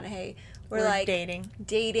Matthew McConaughey were We're like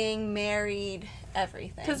dating. married,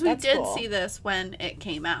 everything. Because we That's did cool. see this when it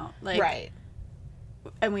came out. Like, Right.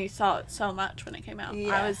 And we saw it so much when it came out.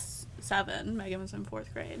 Yeah. I was 7. Megan was in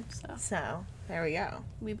 4th grade. So So, there we go.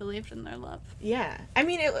 we believed in their love. Yeah. I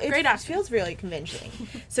mean, it Great acting. feels really convincing.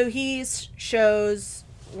 So he shows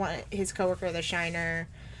his coworker the shiner,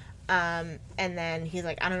 and then he's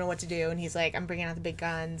like, I don't know what to do. And he's like, I'm bringing out the big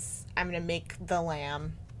guns. I'm going to make the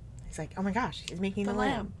lamb. He's like, oh my gosh, he's making the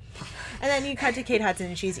lamb. And then you cut to Kate Hudson,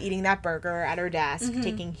 and she's eating that burger at her desk,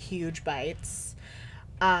 taking huge bites.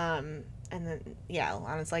 And then, yeah,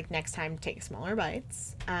 Lana's like, next time, take smaller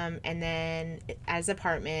bites. And then at his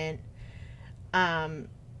apartment,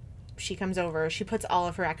 she comes over. She puts all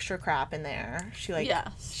of her extra crap in there. She, like,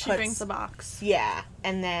 She puts- brings the box. Yeah.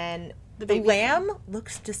 And then the baby lamb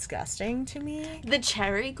looks disgusting to me. The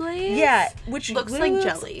cherry glaze? Yeah, which looks literally like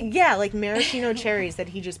looks- jelly. Yeah, like maraschino cherries that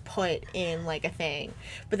he just put in like a thing.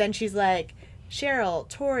 But then she's like, Cheryl,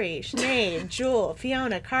 Tori, Sinead, Jewel,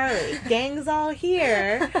 Fiona, Carly, gang's all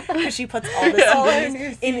here. Because she puts all the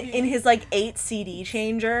CDs in his, like, 8 CD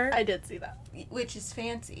changer. I did see that. Which is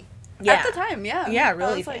fancy. Yeah. At the time, yeah. Yeah, That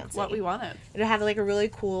really was, like, fancy. what we wanted. It had, like, a really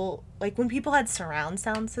cool, like, when people had surround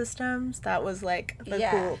sound systems, that was, like, the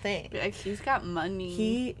Yeah. cool thing. Like, he's got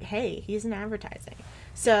money. He's in advertising.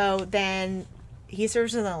 So then he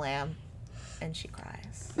serves her the lamb, and she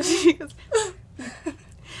cries. She goes,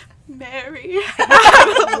 Mary,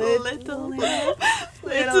 little lamb,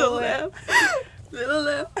 little lamb, little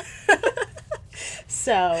lamb.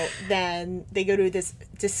 So then they go to this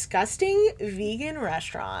disgusting vegan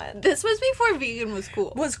restaurant. This was before vegan was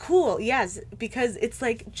cool. Was cool, yes, because it's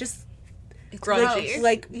like just Grungy.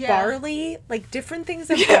 like Yeah. barley, like different things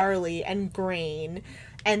of barley and grain.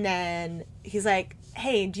 And then he's like,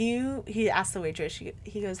 hey, he asked the waitress,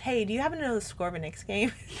 he goes, hey, do you happen to know the score of a Knicks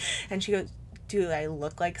game? And she goes, do I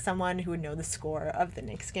look like someone who would know the score of the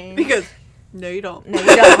Knicks game? Because, no, you don't. No,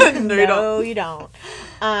 you don't. No, you don't. You don't.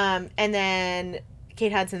 And then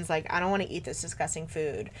Kate Hudson's like, I don't want to eat this disgusting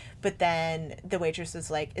food. But then the waitress is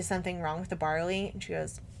like, is something wrong with the barley? And she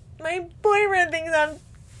goes, my boyfriend thinks I'm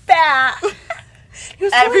fat. He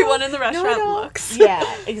goes, Everyone in the no, I restaurant don't." looks. Yeah,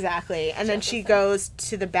 exactly. And then she goes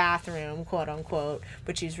to the bathroom, quote unquote,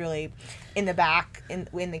 but she's really in the back, in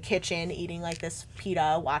the kitchen, eating like this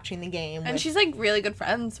pita, watching the game. And with- she's, like, really good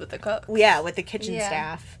friends with the cook. yeah, with the kitchen Yeah.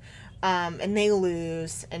 staff. And they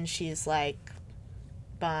lose, and she's like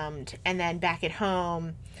bummed. And then back at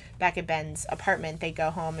home, back at Ben's apartment, they go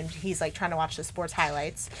home, and he's like trying to watch the sports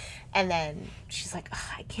highlights. And then she's like, "Ugh,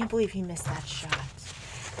 I can't believe he missed that shot.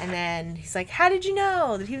 And then he's like, how did you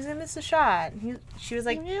know that he was going to miss the shot? And she was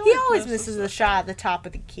like, he always misses the shot at the top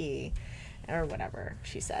of the key. Or whatever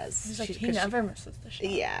she says. He's like, She- he 'cause she- never misses the shot.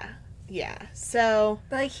 Yeah. Yeah. So...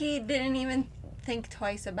 Like, he didn't even think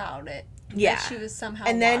twice about it. Yeah. That she was somehow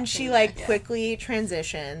And then watching she, it. like, quickly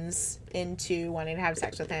transitions into wanting to have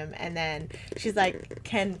sex with him. And then she's like,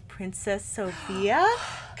 can Princess Sophia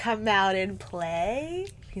come out and play?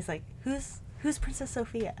 He's like, who's Princess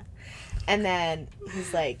Sophia? And then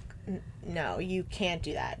he's like, no, you can't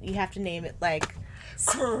do that. You have to name it, like,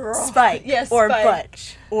 Spike Yes, or Spike.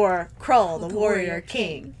 Butch or Krull, the Warrior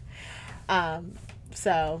King.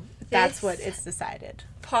 So that's This- what it's decided.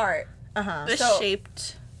 Part. Uh-huh. This So-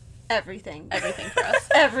 shaped Everything. everything for us.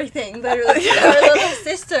 Everything, literally. Our little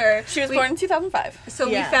sister. She was born in 2005. So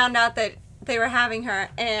Yeah. we found out that they were having her,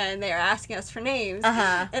 and they were asking us for names.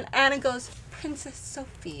 Uh-huh. And Anna goes, Princess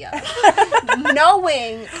Sophia.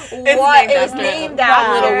 Knowing what named it was after named her.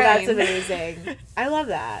 Wow, after. that's amazing. I love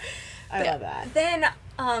that. I love that. Then,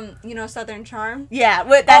 you know, Southern Charm? Yeah,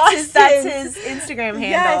 but that's Austin's- his Instagram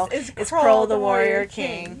handle. Yes, it's it's Krull Krull the the Warrior Warrior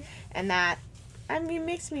King. King. And that, I mean,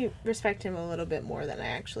 makes me respect him a little bit more than I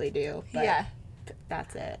actually do. But Yeah.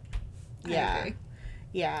 that's it. I Yeah. agree.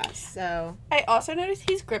 Yeah, so. I also noticed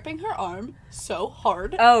he's gripping her arm so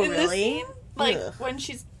hard. Oh, in this really? scene. Like, Ugh. when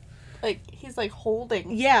she's, like, he's, like,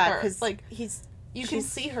 holding Yeah, her. because Like, he's you can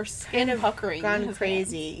she's see her skin puckering. in gone his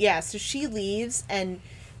crazy. Yeah, so she leaves and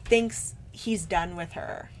thinks he's done with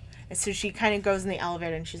her. And so she kind of goes in the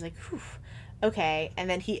elevator and she's like, whew, okay. And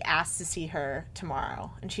then he asks to see her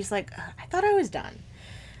tomorrow. And she's like, I thought I was done.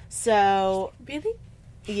 So, hands. Really?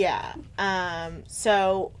 yeah.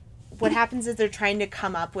 So what happens is they're trying to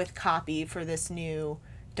come up with copy for this new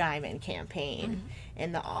diamond campaign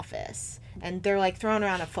in the office. And they're like throwing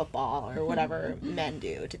around a football or whatever men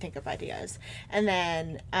do to think of ideas. And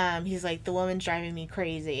then he's like, the woman's driving me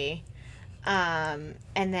crazy. And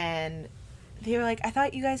then they were like, I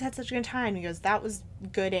thought you guys had such a good time. He goes, that was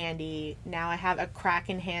good, Andy. Now I have a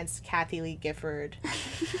crack-enhanced Kathy Lee Gifford.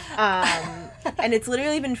 And it's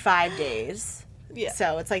literally been 5 days. Yeah.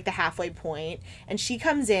 So it's like the halfway point. And she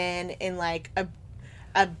comes in like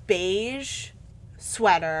a beige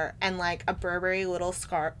sweater and like a Burberry little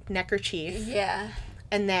scarf neckerchief. Yeah.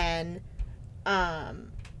 And then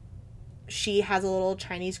she has a little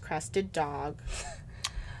Chinese crested dog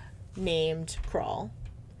named Krull.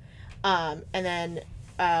 And then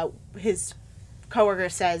his coworker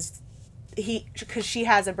says because she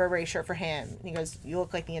has a Burberry shirt for him. And he goes, you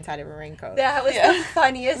look like the inside of a raincoat. That was Yeah. the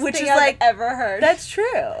funniest Which thing is I've like- ever heard. That's true.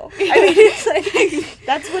 I mean, it's like,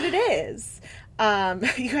 that's what it is.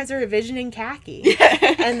 You guys are a vision in khaki.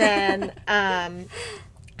 And then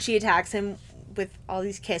she attacks him with all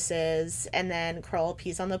these kisses, and then Krull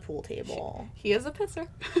pees on the pool table. He is a pisser.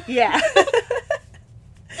 Yeah.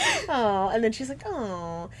 Oh, and then she's like,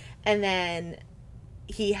 oh. And then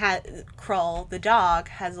Krull, the dog,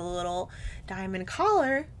 has a little diamond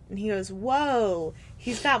collar And he goes, whoa,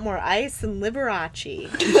 he's got more ice than Liberace.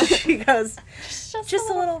 She goes, just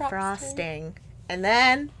a little frosting. And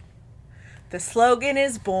then the slogan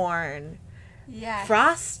is born. Yes.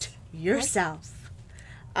 Frost yourself.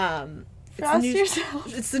 Frost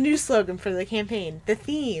yourself. It's the new slogan for the campaign. The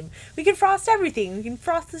theme. We can frost everything. We can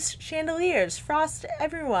frost the chandeliers. Frost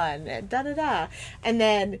everyone. Da da da. And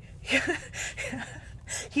then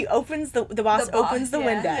he opens the boss opens the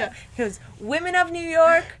window. Yeah. He goes, "Women of New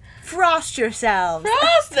York, frost yourselves.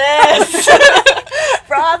 Frost this.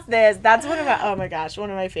 Frost this." That's one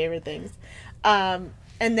of my favorite things. And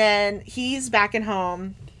then he's back at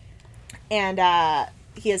home, and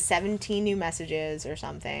he has 17 new messages or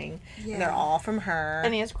something, Yeah. and they're all from her.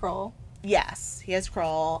 And he has Kroll. Yes, he has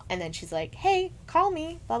Kroll, and then she's like, "Hey, call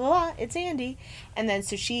me, blah blah blah. It's Andy." And then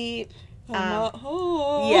so she, Not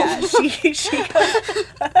home. yeah,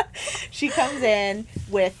 she comes in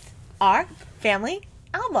with our family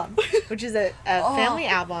album, which is a family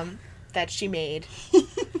album that she made,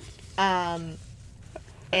 and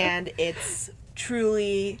it's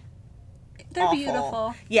truly They're awful.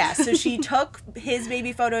 beautiful. Yeah, so she took his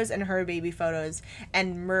baby photos and her baby photos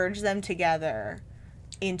and merged them together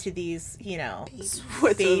into these,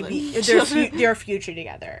 baby their future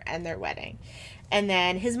together and their wedding. And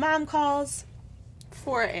then his mom calls.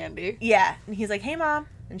 For Andy. Yeah, and he's like, "Hey, Mom."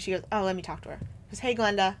 And she goes, "Oh, let me talk to her." He goes, "Hey,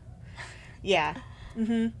 Glenda." Yeah.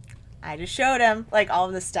 I just showed him, all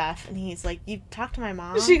of this stuff. And he's like, "You talked to my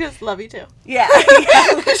mom?" She goes, "Love you too." Yeah.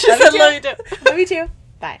 She said, "Love you too." Love you too.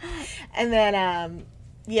 Bye. And then,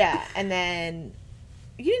 and then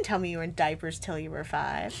you didn't tell me you were in diapers till you were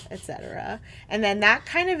 5, etc. And then that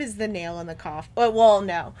kind of is the nail in the coffin. Oh, well,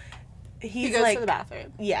 no. He goes to the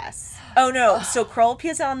bathroom. Yes. Oh, no. So Kroll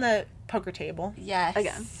pees on the poker table. Yes.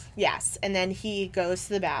 Again. Yes. And then he goes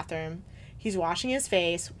to the bathroom. He's washing his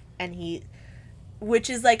face, and which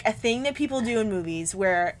is a thing that people do in movies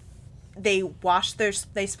where they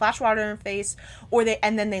splash water in their face,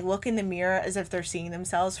 and then they look in the mirror as if they're seeing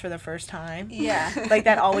themselves for the first time. Yeah.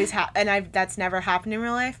 That always that's never happened in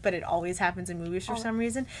real life, but it always happens in movies for some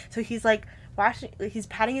reason. So he's he's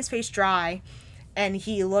patting his face dry, and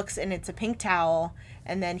he looks, and it's a pink towel,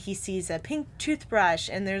 and then he sees a pink toothbrush,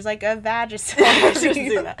 and there's a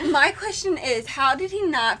Vagisil. My question is, how did he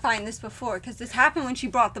not find this before? Because this happened when she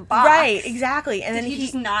brought the box. Right, exactly. And Did then he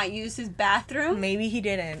just not use his bathroom? maybe he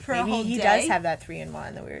didn't. For a Maybe whole he day? does have that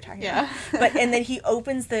 3-in-1 that we were talking Yeah. about. And then he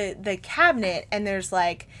opens the cabinet, and there's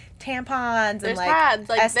tampons There's and pads.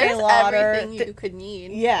 Estee There's Lauder. everything you could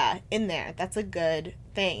need. Yeah, in there. That's a good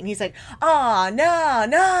thing. And he's like, "Oh, no,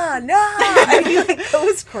 no, no." And he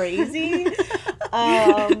goes crazy.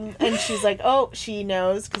 And she's like, "Oh, she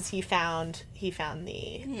knows because he found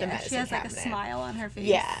the Yeah, medicine she has cabinet." a smile on her face.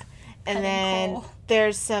 Yeah. And Petting then Kroll.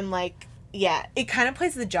 there's some it kind of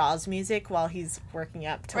plays the Jaws music while he's working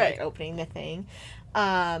up to Right. opening the thing.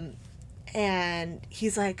 And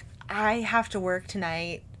he's like, "I have to work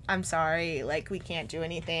tonight. I'm sorry. We can't do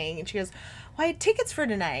anything." And she goes, "Well, I had tickets for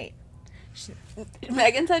tonight."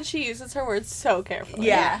 Megan said she uses her words so carefully.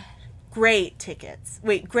 Yeah. Great tickets.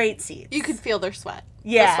 Wait, great seats. You could feel their sweat.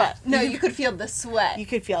 Yeah. The sweat. No, you could feel the sweat. You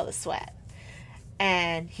could feel the sweat.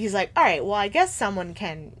 And he's like, "All right, well, I guess someone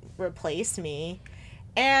can replace me."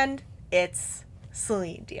 And it's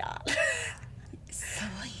Celine Dion.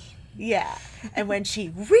 Celine. Yeah. And when she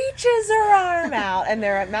reaches her arm out, and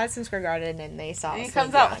they're at Madison Square Garden, and they saw And he Celine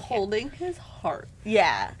comes out Dion. holding his heart.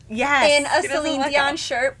 Yeah. Yes. In a He doesn't Celine let Dion go.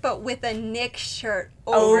 shirt, but with a Nick shirt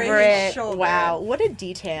over over it. his shoulder. Wow. What a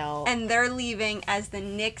detail. And they're leaving as the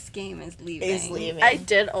Knicks game is leaving. Is leaving. I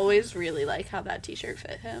did always really like how that t-shirt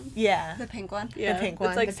fit him. Yeah. The pink one. Yeah, pink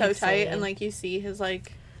one, It's the so pink tight, sleeve. and you see his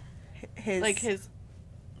His his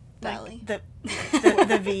Belly.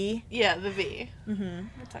 the V. yeah, the V. Mm-hmm.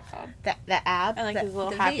 What's that called? The ab. And the, his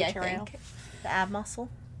little The happy V, I trail. think. the ab muscle.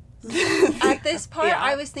 At this part, Yeah.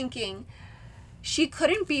 I was thinking she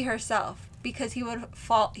couldn't be herself because he would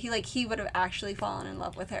fall. He would have actually fallen in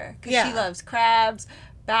love with her because Yeah. she loves crabs,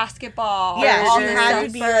 basketball. Yeah, all she this had stuff,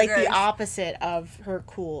 to be burgers. the opposite of her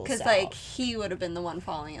cool Because self. he would have been the one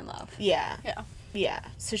falling in love. Yeah. Yeah. Yeah.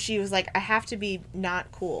 So she was like, "I have to be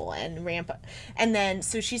not cool and ramp up." And then,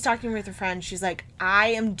 so she's talking with her friend. She's like,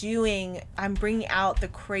 I'm bringing out the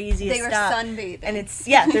craziest They were stuff. sunbathing. And it's,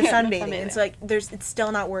 they're Yeah, they're sunbathing. And sunbathing. so, it's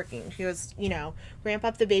still not working. She goes, ramp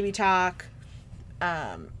up the baby talk.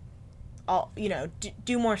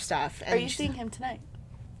 Do more stuff. And Are you she's- seeing him tonight?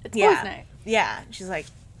 It's Yeah. boys' night. Yeah. She's like,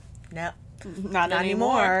 "No. Not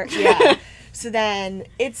anymore." Yeah. So then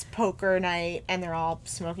it's poker night, and they're all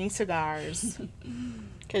smoking cigars.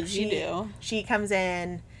 Because you do. She comes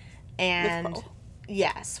in, and Kroll.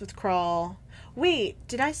 yes, with Kroll. Wait,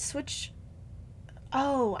 did I switch?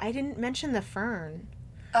 Oh, I didn't mention the fern.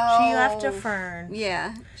 Oh. She left a fern.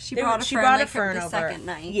 Yeah. She They- brought a she fern, brought like, a fern the over. second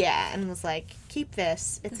night. Yeah, and was like, keep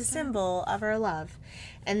this. It's a symbol of our love.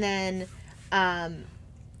 And then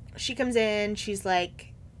she comes in. She's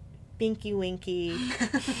like, binky winky,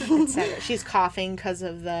 etc. She's coughing because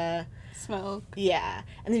of the... Smoke. Yeah.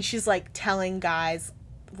 And then she's like telling guys,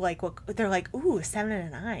 like, what they're like, ooh, 7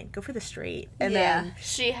 and a 9. Go for the straight. And Yeah. then...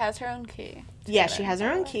 She has her own key. Yeah, she has her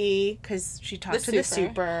own key because she talks to the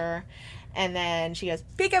super. And then she goes,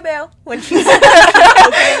 peekaboo, when she's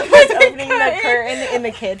opening the curtain in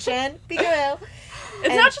the kitchen. Peekaboo.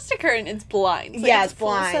 It's not just a curtain, it's blinds. Like, Yeah, it's it's a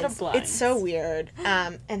full set blinds. of blinds. It's so weird.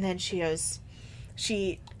 And then she goes,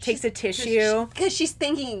 she takes a tissue Because she's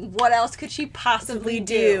thinking, what else could she possibly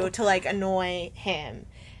do to, like, annoy him.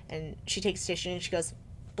 And she takes a tissue and she goes,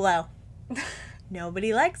 blow.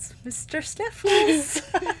 Nobody likes Mr. Sniffles.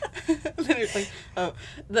 Then it's like, oh,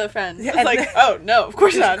 the friend. It's and like, the- oh, no, of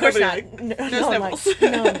course not. Of course Nobody not. likes- No, no no one sniffles. likes,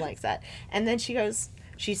 no one likes that. And then she goes,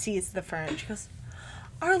 she sees the fern. She goes,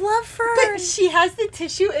 our love fern. But she has the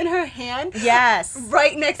tissue in her hand Yes.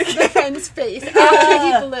 right next to the friend's face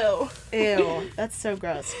after he blew. Ew. That's so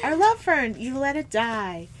gross. Our love fern. You let it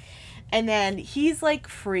die. And then he's like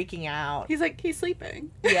freaking out. He's like, he's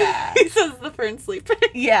sleeping. Yeah. He says the fern's sleeping.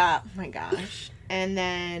 Yeah. Oh my gosh. And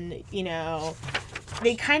then, you know,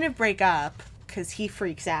 they kind of break up because he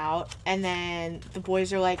freaks out. And then the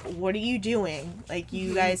boys are like, what are you doing? Like,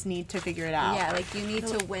 you guys need to figure it out. Yeah, like, you need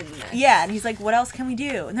to win this. Yeah. And he's like, what else can we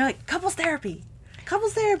do? And they're like, couples therapy.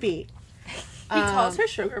 Couples therapy. He calls her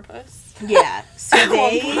sugar puss. Yeah. So At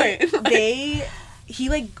one point. he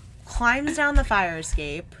like climbs down the fire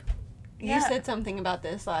escape. You Yeah. said something about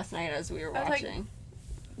this last night as we were I was like, watching.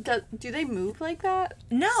 Do they move like that?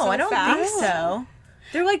 No, So I don't fast? think so.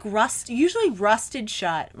 They're like usually rusted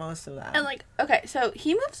shut, most of them. And like, okay, so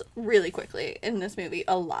he moves really quickly in this movie,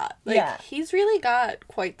 a lot. Like, Yeah. he's really got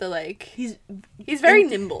quite the like. he's He's very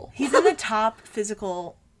nimble. he's in the top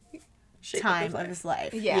physical Shape time life. of his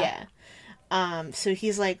life. Yeah. So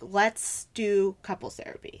he's like, let's do couples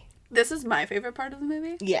therapy. This is my favorite part of the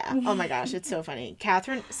movie. Yeah. Oh my gosh, it's so funny.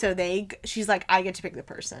 Catherine, so she's like, I get to pick the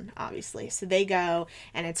person, obviously. So they go,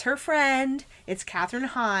 and it's her friend. It's Catherine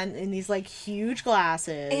Hahn in these like huge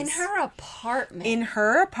glasses. In her apartment. In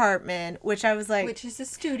her apartment, which I was like, which is a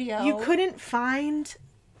studio. you couldn't find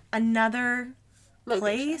another Location,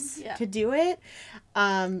 place yeah. to do it.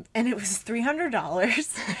 And it was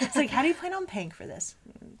 $300. It's like, how do you plan on paying for this?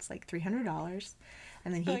 It's like $300.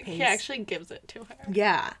 And then he Like, pays. he actually gives it to her,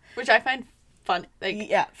 Yeah. which I find fun. Like,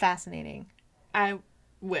 Yeah, fascinating. I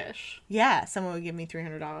wish. Yeah, someone would give me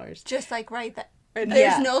 $300. Just like right there. Right there.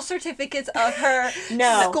 There's Yeah. no certificates of her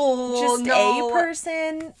No, school. just no. a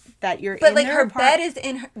person that you're But in like their her apart- bed is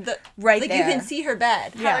in her Right like there. you can see her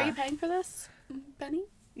bed. How Yeah. are you paying for this, Benny?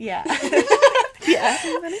 Yeah. Yeah.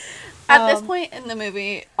 At this point in the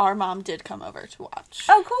movie, our mom did come over to watch.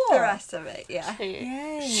 Oh, cool. The rest of it, yeah.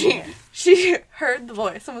 Yay. She heard the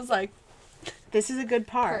voice and was like, This is a good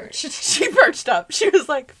part. she perched up. She was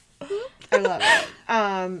like, I love it.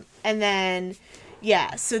 And then,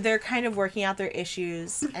 yeah, so they're kind of working out their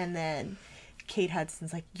issues, and then Kate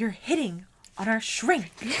Hudson's like, "You're hitting on our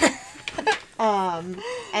shrink."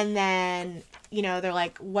 And then, you know, they're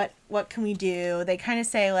like, "What can we do?" They kind of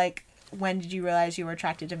say like, "When did you realize you were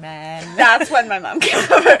attracted to men?" that's when my mom came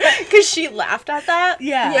over. Because she laughed at that.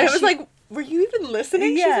 Yeah. And I was like, were you even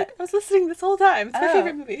listening? She's Yeah. like, I was listening this whole time. It's my Oh.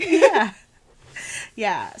 favorite movie. Yeah.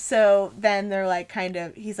 Yeah. So then they're like, kind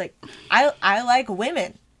of, he's like, I like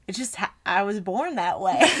women. It's just, I was born that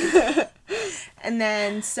way. And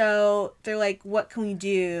then, so they're like, what can we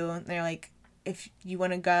do? And they're like, if you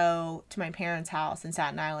want to go to my parents' house in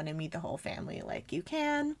Staten Island and meet the whole family, like, you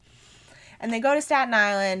can. And they go to Staten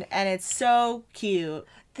Island, and it's so cute.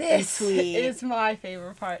 This sweet. is my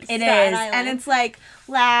favorite part. It is, Staten and Island. it's like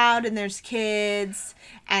loud, and there's kids,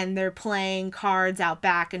 and they're playing cards out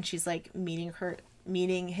back, and she's like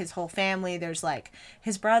meeting his whole family. There's like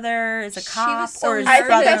his brother is a cop, was so or his nervous. I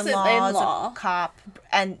think that's brother-in-law his is in-law. a cop,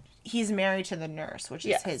 and he's married to the nurse, which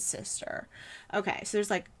is Yes. his sister. Okay, so there's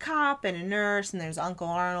like a cop and a nurse, and there's Uncle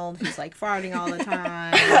Arnold who's like farting all the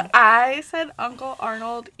time. I said Uncle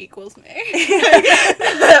Arnold equals me.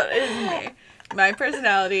 That is me. My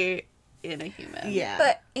personality in a human. Yeah,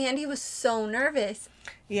 But Andy was so nervous,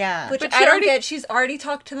 yeah, which But I she don't already- get. She's already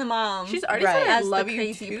talked to the mom. She's already Right. said I As the love you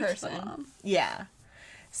crazy too, person. Mom. yeah.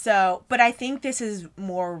 So, but I think this is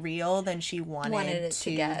more real than she wanted it to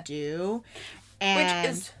to get. do, Which and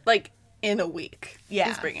is like in a week. Yeah.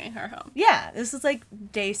 Is bringing her home. yeah, this is like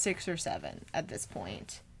day 6 or 7 at this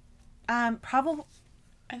point. Probably,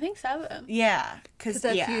 I think 7. Yeah, because It's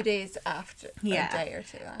a few days after, Yeah. a day or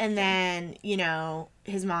two after. And then,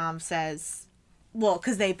 his mom says, well,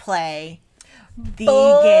 because they play the game.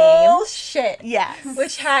 Bullshit. Yes.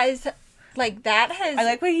 Which has, like, that has, I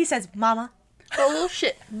like what he says, mama.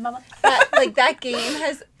 Bullshit, mama. that game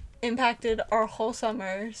has impacted our whole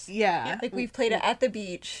summers. Yeah. Like, we've played it at the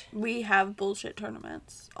beach. We have bullshit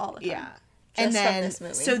tournaments all the time. Yeah. Just And from then, this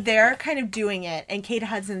movie. so they're kind of doing it, and Kate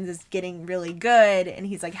Hudson is getting really good, and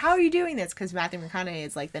he's like, how are you doing this? Because Matthew McConaughey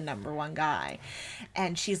is, like, the number one guy.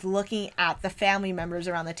 And she's looking at the family members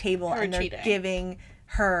around the table, and they're cheating. giving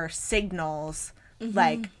her signals,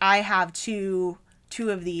 like, I have two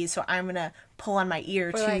of these, so I'm going to pull on my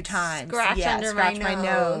ear 2 like, times. scratch under scratch my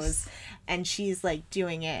nose. And she's, like,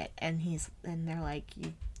 doing it, and they're like,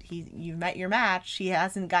 you met your match. He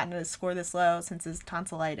hasn't gotten a score this low since his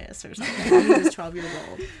tonsillitis or something. He was 12 years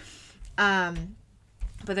old.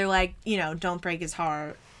 But they're like, don't break his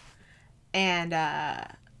heart. And,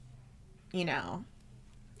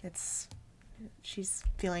 she's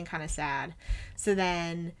feeling kind of sad. So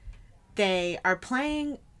then they are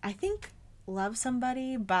playing, I think, Love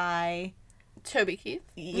Somebody by... Toby Keith?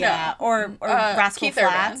 Yeah, No. or Rascal Keith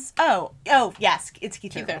Flats. Oh, yes, it's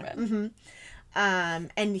Keith Keith Urban.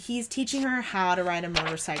 Urban. And he's teaching her how to ride a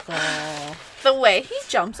motorcycle. The way he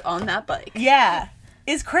jumps on that bike. Yeah,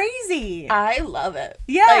 is crazy. I love it.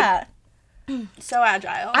 Yeah, So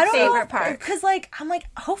agile. I don't favorite know part. because I'm like,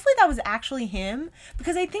 hopefully that was actually him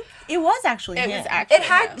because I think it was actually It him. was actually It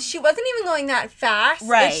had, him. she wasn't even going that fast.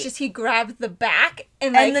 Right. It's just he grabbed the back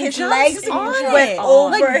and, and like, then his jumps legs on went it.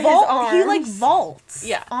 over like, his arms. He like vaults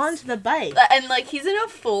Yes. onto the bike. And, like, he's in a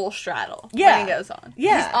full straddle Yeah. when he goes on.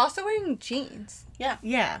 Yeah, He's also wearing jeans.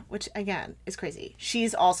 yeah, which again is crazy.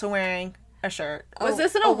 She's also wearing a shirt. Was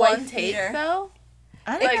this in a a white one take, beater. though?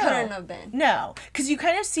 I It don't know. couldn't have been. No, because you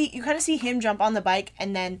kind of see him jump on the bike,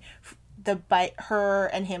 and then her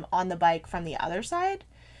and him on the bike from the other side.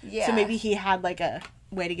 Yeah. So maybe he had like a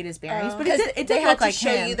way to get his bearings, but because it they did had look to like show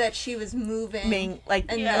him you that she was moving. being like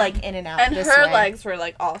and like in and out. And this her way. legs were,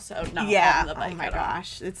 like, also not Yeah. on the bike Oh my at all.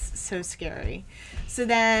 gosh, it's so scary. So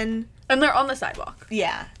then, And they're on the sidewalk.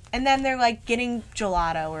 yeah, and then they're like getting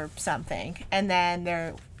gelato or something, and then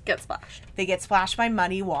Get splashed. they get splashed by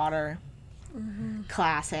muddy water.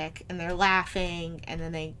 Classic. And they're laughing, and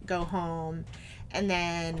then they go home, and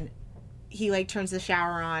then he like turns the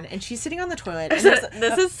shower on, and she's sitting on the toilet, and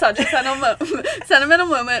This is such a sentimental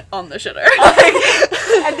moment on the shitter.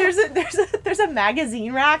 and there's a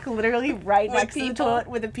magazine rack literally right With next to the People. toilet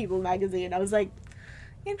with a People magazine. I was like,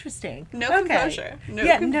 interesting. No Okay. composure.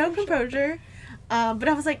 No composure. But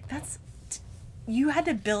I was like, you had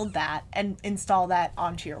to build that and install that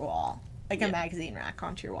onto your wall, like a magazine rack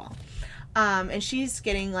onto your wall. And she's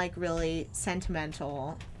getting like really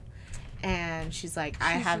sentimental, and she's like,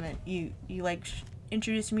 I haven't you like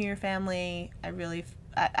introduced me to your family.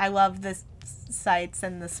 I love the sights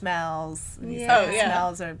and the smells. And he's Yeah. like, Oh, the yeah.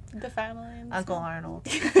 smells are The family. And Uncle stuff. Arnold.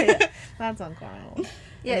 Yeah, that's Uncle Arnold.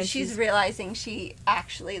 Yeah, then she's she's- realizing she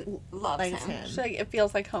actually loves Likes him. She's like, it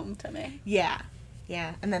feels like home to me. Yeah.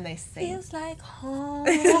 Yeah. And then they sing. Feels like home.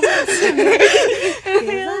 Feels like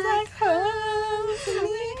home to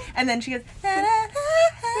me. And then she goes, "Da, da,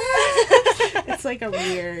 da, da." It's like a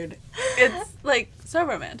weird. It's, like, so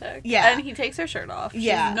romantic. Yeah. And he takes her shirt off.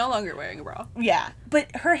 Yeah. She's no longer wearing a bra. Yeah.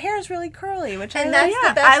 But her hair is really curly, which And I that's like.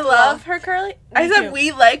 the best I love one. her curly. Me I said too.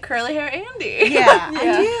 we like curly hair Andy. Yeah, Yeah.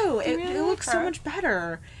 I do. It really looks like so her. much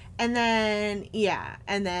better. And then,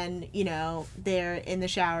 they're in the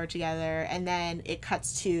shower together, and then it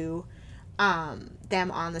cuts to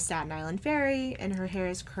them on the Staten Island ferry, and her hair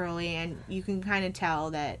is curly, and you can kind of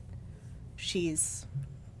tell that she's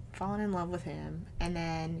fallen in love with him. And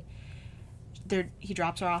then he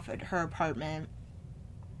drops her off at her apartment.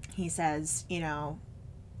 He says,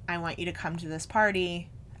 I want you to come to this party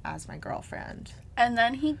as my girlfriend. And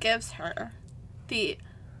then he gives her the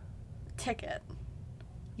ticket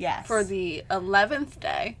Yes. for the 11th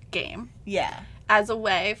day game Yeah. as a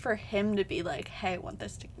way for him to be like, hey, I want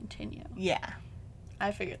this to continue. Yeah.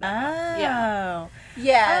 I figured Oh. that out. Yeah.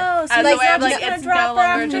 Yeah. Oh, so As he's a way not of, just like, gonna it's drop no her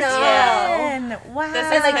longer off just again. Wow. This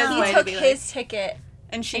And is like his way he to took be like- his ticket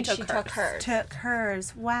And she and took she hers. took hers. took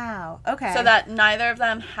hers. Wow. Okay. So that neither of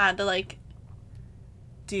them had to, like,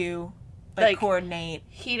 do like, coordinate.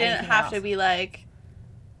 he didn't anything have else. to be like,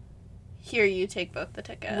 here, you take both the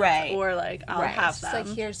tickets. Right. Or, like, I'll Right. have It's them.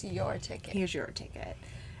 like, here's your ticket. Here's your ticket.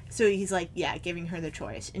 So he's like, yeah, giving her the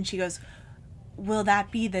choice, and she goes, "Will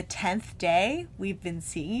that be the 10th day we've been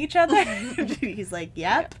seeing each other?" He's like,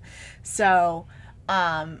 "Yep." So,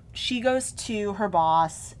 she goes to her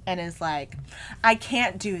boss and is like, "I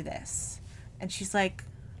can't do this," and she's like,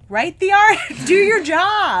 write the art, do your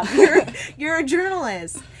job. You're a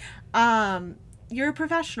journalist. You're a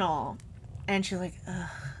professional. And she's like, ugh.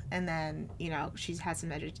 And then, you know, she has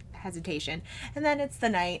some hesitation. And then it's the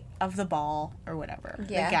night of the ball or whatever.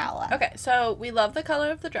 Yeah. The gala. Okay, so we love the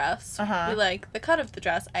color of the dress. Uh-huh. We like the cut of the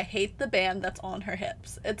dress. I hate the band that's on her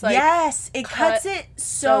hips. It's like yes, it cuts it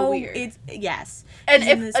so weird. It's yes. And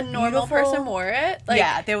She's in if this a normal beautiful- person wore it, like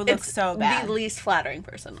Yeah, they would look it's so bad. The least flattering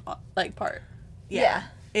person like part. Yeah.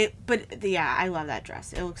 I love that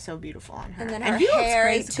dress. It looks so beautiful on her. And then her he hair looks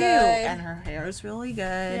great is too. good. And her hair is really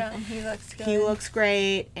good. Yeah. And he looks good. He looks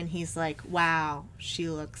great, and he's like, wow, she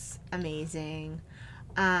looks amazing.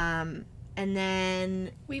 And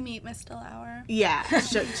then, We meet Miss DeLauer. yeah,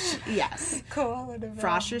 yes. Cool.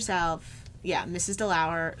 Frost herself, yeah, Mrs.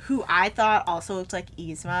 DeLauer, who I thought also looked like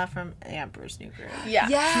Yzma from The Emperor's New Groove. Yeah.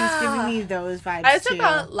 She was Yeah. giving me those vibes, I also too.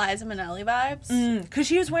 got Liza Minnelli vibes. Because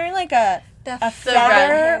she was wearing, like, a The red feather,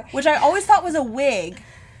 hair. which I always thought was a wig,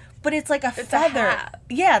 but it's like a It's a feather. hat.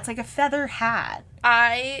 Yeah, it's like a feather hat.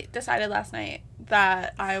 I decided last night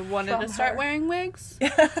that I wanted From to start her. wearing wigs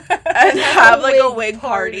and and have like a wig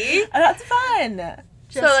party. That's fun.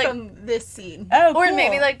 Just So, like- from this scene. Oh, Or cool.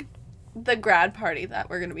 maybe like the grad party that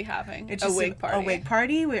we're gonna be having. It's a just wig party. A wig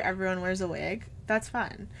party where everyone wears a wig. That's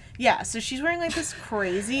fun. Yeah, so she's wearing like this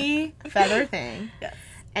crazy feather thing. Yes.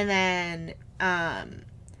 And then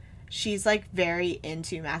she's like very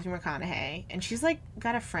into Matthew McConaughey, and she's like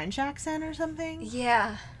got a French accent or something.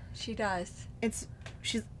 Yeah, she does.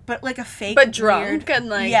 She's but like a fake But drunk weird, and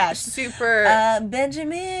like yes. super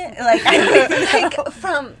Benjamin like Like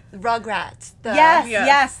from Rugrats. The, yes, Yeah.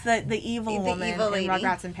 yes, the evil The woman evil in lady.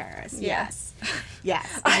 Rugrats in Paris. Yeah.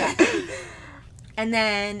 Yes. Exactly. And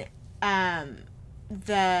then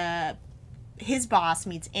his boss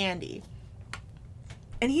meets Andy.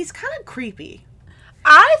 And he's kind of creepy.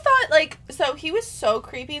 I thought like so he was so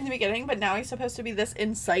creepy in the beginning, but now he's supposed to be this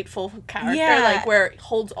insightful character, Yeah. like where it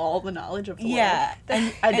holds all the knowledge of the Yeah.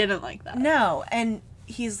 world. I didn't like that. No, and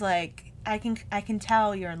he's like, I can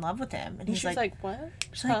tell you're in love with him. And And he's she's like, what?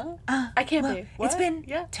 she's like, I can't well, be. It's What? been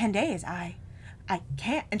Yeah. 10 days. I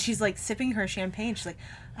can't. And she's like sipping her champagne. She's like,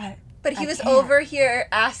 But he I was can't. over here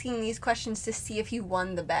asking these questions to see if he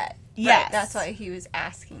won the bet. Yes. Right? That's why he was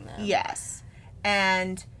asking them. Yes.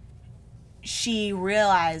 And she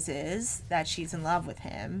realizes that she's in love with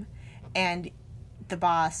him. And the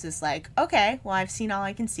boss is like, okay, well, I've seen all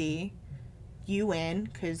I can see. You win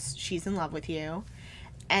because she's in love with you.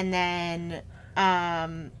 And then,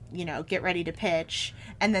 get ready to pitch.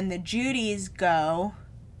 And then the Judys go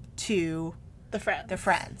to The friends. the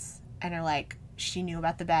friends and are like, she knew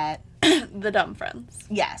about the bet. The dumb friends.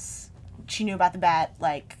 Yes. She knew about the bet.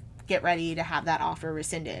 Like, get ready to have that offer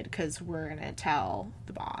rescinded because we're going to tell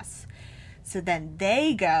the boss. So then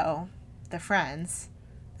they go, the friends,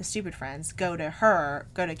 the stupid friends, go to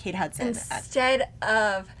Kate Hudson. Instead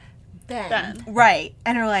of Ben. Ben. Right.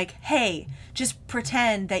 And are like, hey, just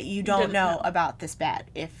pretend that you don't Didn't know know. about this bet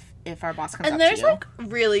if our boss comes And up there's to you. like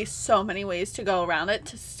really so many ways to go around it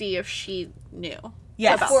to see if she knew.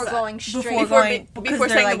 Yes. about Before that. going straight. Before they're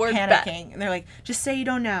saying like the word panicking. bet. And they're like, just say you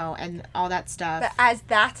don't know and all that stuff. But as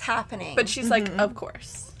that's happening. But she's like, of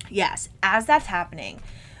course. Yes, as that's happening,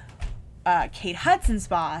 Kate Hudson's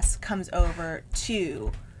boss comes over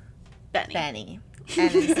to Benny.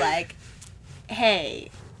 and is like, hey,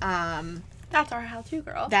 That's our how-to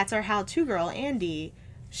girl. that's our how-to girl, Andy.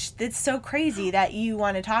 It's so crazy that you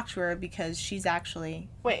want to talk to her because she's actually,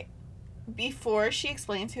 Wait. Before she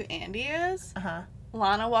explains who Andy is, uh-huh,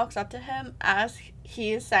 Lana walks up to him as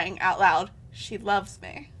he is saying out loud, she loves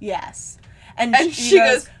me. yes. And, And she she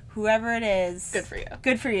goes, goes, whoever it is. Good for you.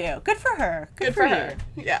 Good for you. Good for her. Good for her.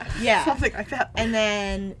 Yeah. Yeah. Something like that. And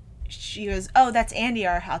then she goes, oh, that's Andy,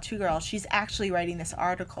 our how-to girl. She's actually writing this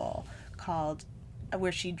article called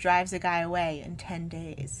where she drives a guy away in 10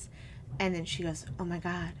 days. And then she goes, oh my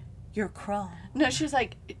God, you're Krull. No, she's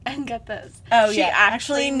like, and get this. Oh, she yeah.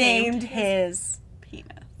 Actually named his. penis.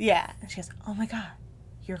 Yeah. And she goes, oh my God,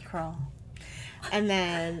 you're Krull. And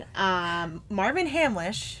then Marvin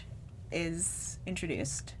Hamlish is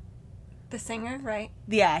introduced. the singer, right?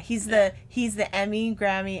 Yeah, he's the Emmy,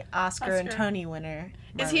 Grammy, Oscar, and Oscar. Tony winner.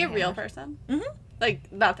 Is he a Marvin real Hamlish. person? Mhm. Like,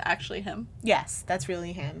 that's actually him. Yes, that's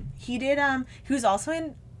really him. He did he was also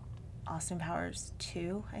in Austin Powers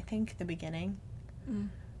 2, I think, the beginning. Mm.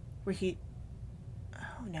 Where he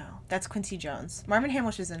oh no, that's Quincy Jones. Marvin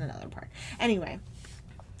Hamlish is in another part. Anyway,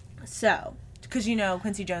 so because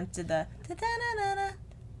Quincy Jones did the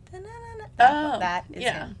that is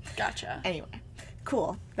yeah. him. Gotcha. Anyway,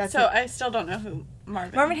 cool. That's So it. I still don't know who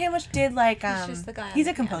Marvin. Marvin Hamlish did like just the guy on he's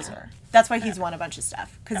the a composer. That's why he's won a bunch of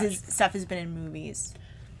stuff because his Gotcha. stuff has been in movies.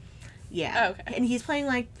 Yeah. Okay. And he's playing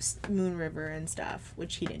like Moon River and stuff,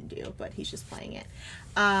 which he didn't do, but he's just playing it.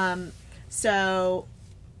 So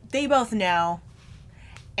they both know.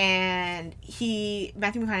 And Matthew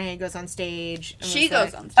McConaughey goes on stage. And She was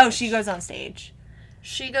goes like- on stage. Oh, she goes on stage.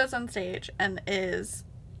 She goes on stage and is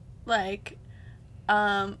like,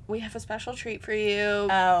 we have a special treat for you.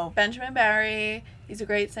 Oh. Benjamin Barry, he's a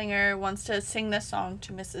great singer, wants to sing this song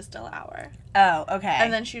to Mrs. DeLauer. Oh, okay.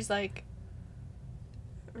 And then she's like,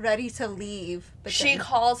 Ready to leave, but she then-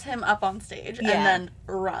 calls him up on stage Yeah. and then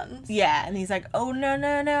runs. Yeah, and he's like, oh,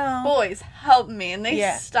 no. Boys, help me. And they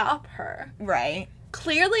Yeah. stop her. Right.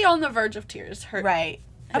 Clearly on the verge of tears. Right.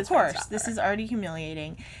 Of his friends course. stop This her. is already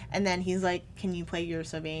humiliating. And then he's like, can you play You're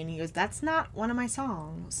So Vain? He goes, that's not one of my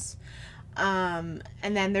songs. And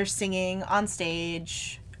then they're singing on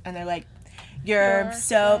stage. And they're like, you're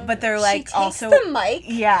so... But they're she like takes also... the mic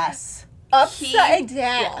Yes. upside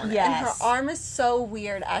down, and Yes. her arm is so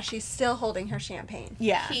weird as she's still holding her champagne.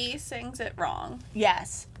 Yeah. He sings it wrong.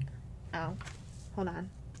 Yes. Oh. Hold on.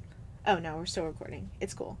 Oh no, we're still recording.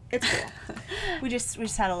 It's cool. It's cool. we just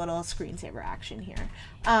had a little screensaver action here.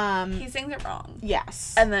 He sings it wrong.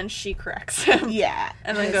 Yes. And then she corrects him. yeah.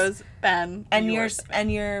 And then goes, Ben, and you your are so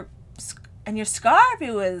bad." and your scarf,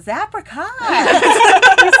 it was apricot.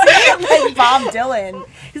 You say it like Bob Dylan.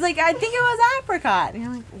 He's like, I think it was apricot. And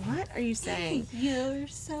you're like, what are you saying? You're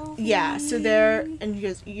so Yeah, so and he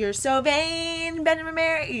goes, you're so vain, Benjamin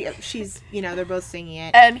Mary. She's, they're both singing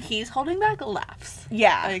it. And he's holding back laughs.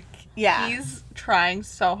 Yeah. Like, yeah. he's trying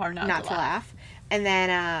so hard not to laugh. And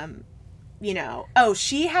then,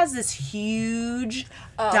 she has this huge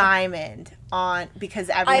diamond on because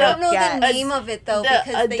everyone I don't know gets the name of it though the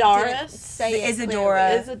because they didn't Adaris? say The it Isadora.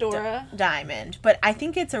 clearly. Isadora. diamond, but I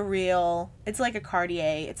think it's it's like a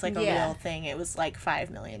Cartier. It's like a Yeah. real thing. It was like $5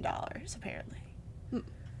 million apparently.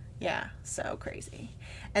 Yeah, so crazy.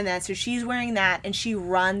 And then so she's wearing that and she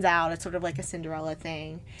runs out. It's sort of like a Cinderella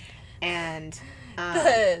thing, and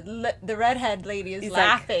The redhead lady is He's like-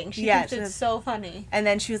 laughing. She yeah, thinks she it's was- so funny. and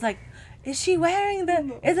then she was like, "Is she wearing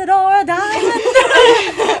the Isadora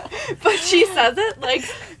diamond?" But she says it like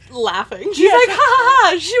laughing. She's Yeah, like, she- ha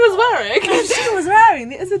ha ha, she was wearing. She was wearing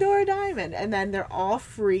the Isadora diamond, and then they're all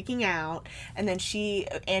freaking out, and then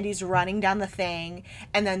Andy's running down the thing,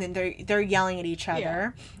 and then they're yelling at each other,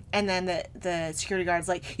 Yeah. and then the security guard's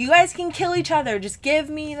like, "You guys can kill each other, just give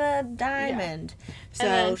me the diamond." So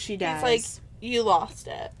And then she does. He's like, you lost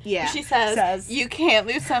it. Yeah, She says, says- you can't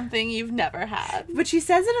lose something you've never had. but she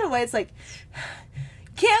says it in a way it's like,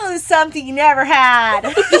 "Can't lose something you never had."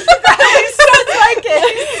 That sounds like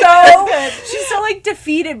it. She's so like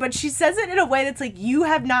defeated, but she says it in a way that's like, you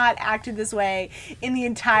have not acted this way in the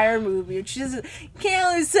entire movie. She says,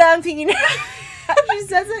 "Can't lose something you never had." She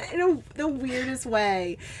says it in the weirdest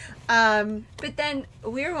way. But then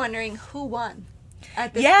we were wondering who won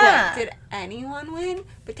at this Yeah. point. Did anyone win?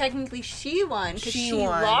 But technically she won because She she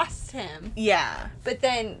won. lost him. Yeah, But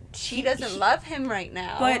then she doesn't love him right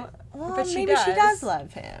now. but well, But she maybe she does. does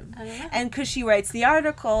love him. I don't know. And because she writes the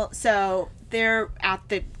article, so they're at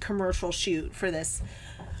the commercial shoot for this.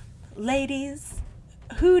 Ladies,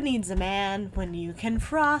 who needs a man when you can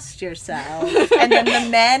frost yourself? And then the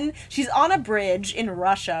men, she's on a bridge in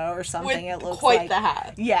Russia or something. With It looks quite like the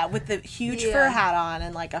hat. Yeah, with the huge Yeah. fur hat on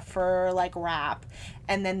and like a fur like wrap.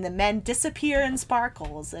 And then the men disappear in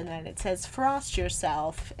sparkles, and then it says "frost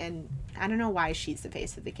yourself." And I don't know why she's the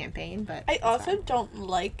face of the campaign, but I it's also fine. don't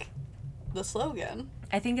like the slogan.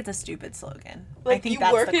 I think it's a stupid slogan. I Like, think you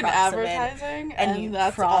that's work the in crux of it. advertising, And and you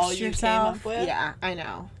that's frost all you yourself. came up with? Yeah, I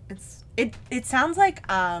know. It sounds like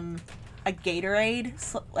a Gatorade,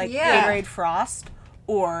 Yeah. Gatorade Frost,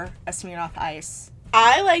 or a Smirnoff Ice.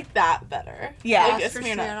 I like that better. Yeah. Like a Frost for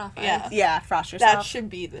Smirnoff. Smirnoff Ice. Yeah. Yeah, frost yourself. That should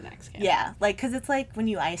be the next game. Yeah, like because it's like when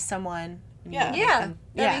you ice someone. and you Yeah. make Yeah, them-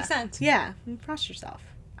 that makes sense. Yeah, you frost yourself.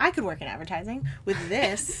 I could work in advertising with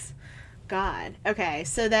this. God. Okay,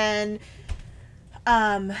 so then,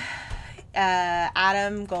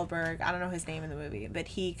 Adam Goldberg. I don't know his name in the movie, but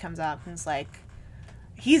he comes up and is like,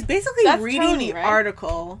 he's basically That's reading Tony, the right?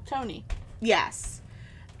 article. Tony. Yes,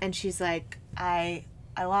 and she's like, I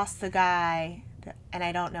lost the guy. And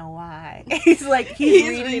I don't know why. He's like, he's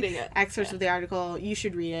reading it. excerpts of the article. You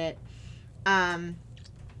should read it. And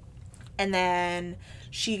then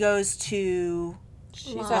she goes to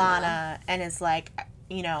Lana and is like,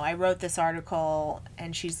 I wrote this article,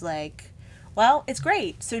 and she's like, well, it's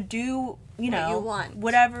great. So do, you want.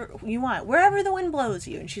 whatever you want, wherever the wind blows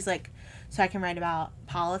you. And she's like, so I can write about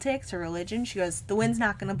politics or religion? She goes, the wind's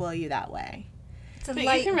not going to blow you that way. It's a But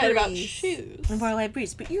light you can write about breeze. shoes. More light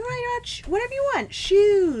breeze. But you write about whatever you want.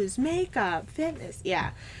 Shoes, makeup, fitness.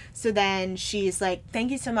 Yeah. So then she's like,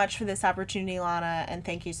 thank you so much for this opportunity, Lana, and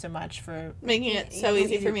thank you so much for Making it so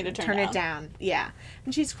easy for me to turn it down. down. Yeah.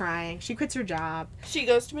 And she's crying. She quits her job. She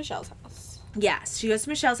goes to Michelle's house. Yes. She goes to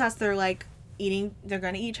Michelle's house. They're like they're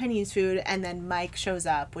going to eat Chinese food. And then Mike shows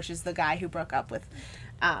up, which is the guy who broke up with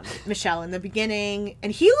Michelle in the beginning.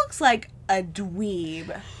 And he looks like a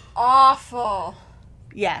dweeb. Awful.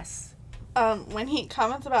 Yes. When he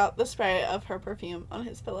comments about the spray of her perfume on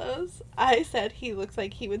his pillows, I said he looks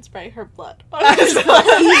like he would spray her blood on his pillows.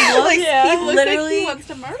 He looks, He looks like literally, he wants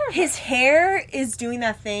to murder her. his hair is doing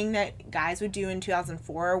that thing that guys would do in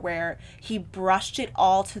 2004 where he brushed it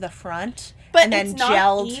all to the front But and then it's not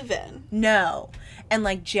gelled. even. No. And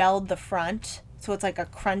like gelled the front. So it's like a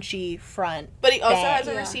crunchy front. But he also bang. has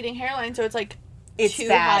a Yeah. receding hairline, so it's like It's too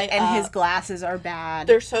bad. high And up. his glasses are bad.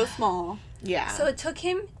 They're so small. yeah. So it took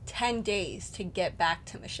him 10 days to get back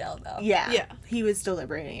to Michelle, though. Yeah. Yeah. He was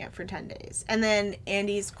deliberating it for 10 days. And then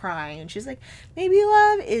Andy's crying and she's like, maybe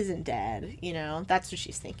love isn't dead. You know, that's what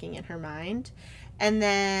she's thinking in her mind. And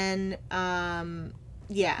then,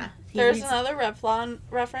 yeah. he There's reads- another Revlon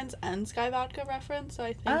reference and Sky Vodka reference, so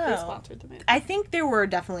I think they Oh. sponsored the movie. I think there were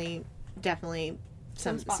definitely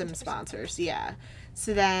some sponsors. sponsors. Yeah.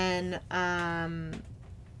 So then,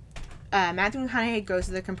 Matthew McConaughey goes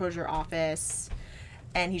to the composer office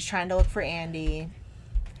and he's trying to look for Andy.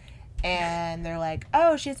 And they're like,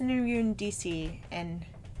 oh, she has an interview in DC. And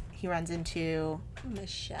he runs into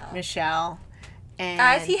Michelle. And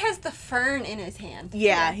As he has the fern in his hand.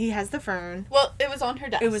 yeah, he has the fern. Well, it was on her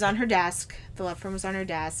desk. It was on her desk. The left fern was on her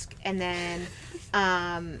desk. And then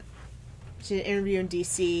she did an interview in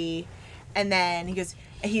DC. And then he goes,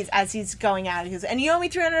 as he's going out, he goes, and you owe me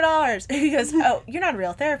 $300. And he goes, oh, you're not a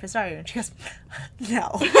real therapist, are you? And she goes,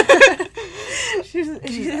 no. she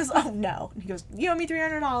goes, oh, no. And he goes, you owe me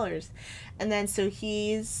 $300. And then so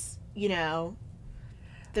he's, you know,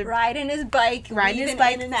 Riding his bike, riding his weaving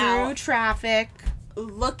bike in and through out, traffic.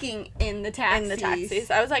 looking in the taxis. in the taxis.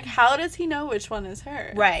 I was like, how does he know which one is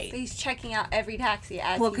her? Right. He's checking out every taxi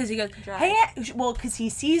as Well, because he goes, drives. hey, because he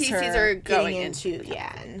sees He her, sees her getting going into,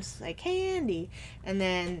 yeah, and it's like, hey, Andy. And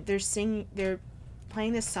then they're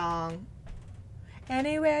playing this song,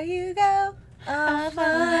 anywhere you go, I'll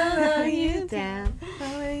follow you down,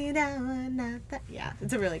 not that. Yeah,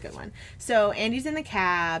 it's a really good one. So Andy's in the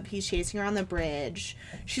cab, he's chasing her on the bridge.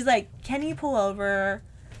 She's like, can you pull over?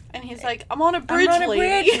 And he's like, I'm on a bridge, I'm on a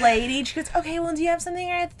lady. bridge, lady. She goes, okay, well, do you have something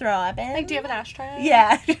I could throw up in? Like, do you have an ashtray?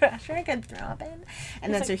 Yeah, sure, I could throw up in.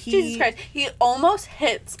 And then It's so like, he... Jesus Christ. He almost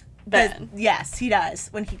hits Ben. Yes, he does.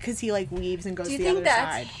 Because he like weaves and goes Do you to the think other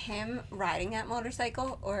that's side. him riding that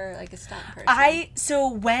motorcycle or like a stunt person? So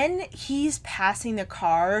when he's passing the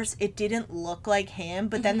cars, it didn't look like him,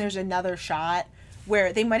 but then there's another shot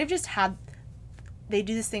where they might have just had, they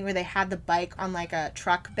do this thing where they had the bike on like a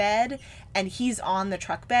truck bed and he's on the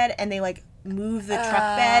truck bed and they like move the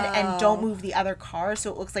truck bed and don't move the other car,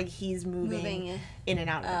 so it looks like he's moving in and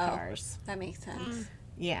out of the cars. That makes sense.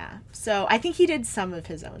 Yeah. So I think he did some of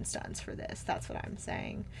his own stunts for this. That's what I'm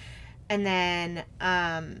saying. And then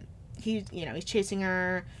he's chasing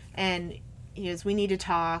her and he goes, we need to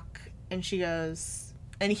talk. And he goes,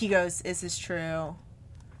 is this true?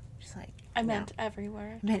 She's like, I meant every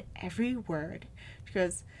word. I meant every word. She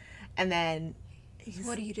goes, and then he's,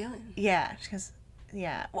 What are you doing? yeah, she goes,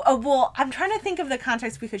 yeah. Well, I'm trying to think of the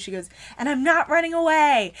context because she goes, and I'm not running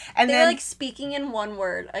away. And They're then like speaking in one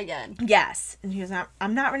word again. yes. And he goes,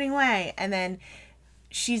 I'm not running away. And then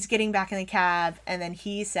she's getting back in the cab, and then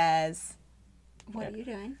he says, What are you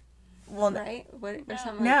doing? well, Right? What or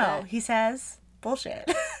something no, like that. he says, bullshit.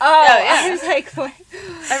 Oh, yeah. I was like, what?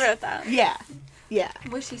 I wrote that. Yeah. I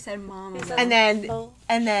wish he said mom. or And then, Oh.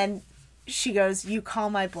 and then she goes, you call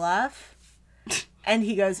my bluff? And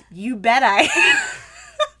he goes, you bet I.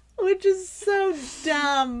 Which is so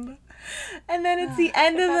dumb. And then it's the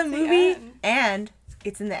end of the that's the movie, end. and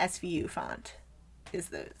it's in the SVU font, is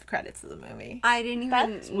the credits of the movie. I didn't even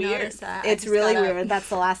That's weird. notice that. I It's just really got up. weird. That's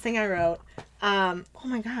the last thing I wrote. Oh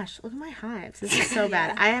my gosh, look at my hives. This is so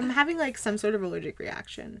bad. I am having like some sort of allergic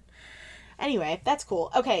reaction. Anyway, that's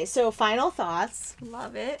cool. Okay, so final thoughts.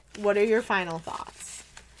 Love it. What are your final thoughts?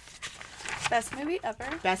 Best movie ever.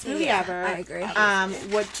 Best movie Yeah, ever. I agree.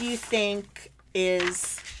 What do you think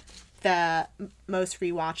is the most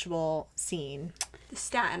rewatchable scene? The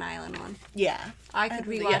Staten Island one. Yeah, I could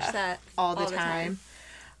rewatch yeah. that all the time.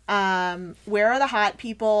 Where are the hot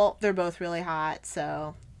people? They're both really hot,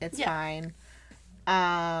 so it's Yeah. fine.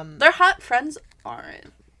 Their hot friends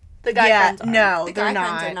aren't. The guy yeah, friends are. no, The they're guy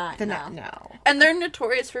friends not. are not, They're no. not. No. And they're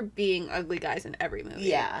notorious for being ugly guys in every movie.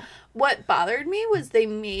 Yeah. What bothered me was they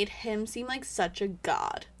made him seem like such a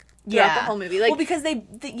god throughout Yeah. the whole movie. Like, well, because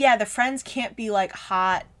the friends can't be like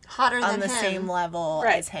hot Hotter on than the him. same level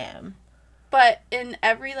Right. as him. but in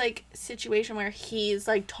every, like, situation where he's,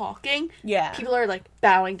 like, talking, Yeah. people are, like,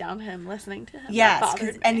 bowing down to him, listening to him. Yes, That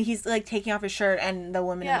bothered me. and he's like taking off his shirt, and the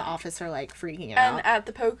women in Yeah. the office are like freaking out. And at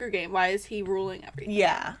the poker game, why is he ruling everything?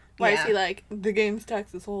 yeah. Why yeah. is he like, the game's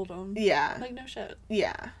Texas Hold'em? Yeah. Like, no shit.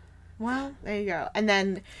 Yeah. Well, there you go. And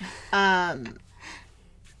then,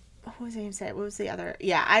 what was I going to say? What was the other?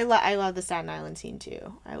 Yeah, I love the Staten Island scene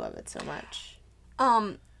too. I love it so much.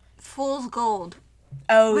 Fool's Gold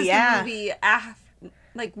Oh, was yeah. the movie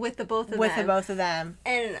like with the both of With them. the both of them.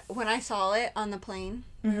 And when I saw it on the plane,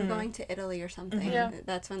 we were going to Italy or something. Yeah.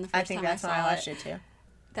 That's when the first I think time that's I when saw I watched it. it too.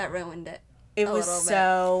 That ruined it. It a was little bit.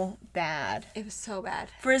 so bad. It was so bad.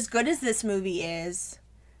 For as good as this movie is,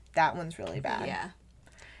 that one's really bad. Yeah.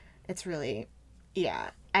 It's really,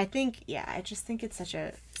 yeah. I just think it's such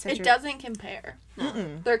a. It doesn't compare.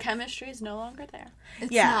 Their chemistry is no longer there.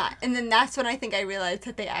 It's Yeah. not. And then that's when I think I realized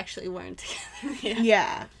that they actually weren't together.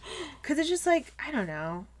 Yeah. Because it's just like, I don't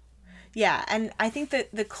know. Yeah, and I think that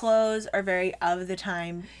the clothes are very of the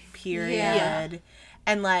time period. Yeah.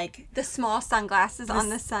 And like, The small sunglasses on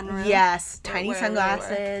the sunroof. yes, tiny wherever they were.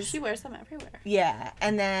 sunglasses. She wears them everywhere. Yeah,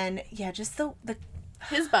 and then, yeah, just the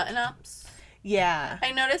His button-ups. yeah.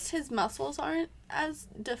 I noticed his muscles aren't as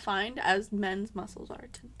defined as men's muscles are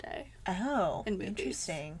today. Oh, In movies.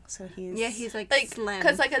 interesting. So he's. Yeah, he's like, Like, slim.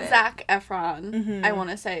 because like a fit. Zac Efron, I want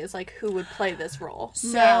to say, is like who would play this role.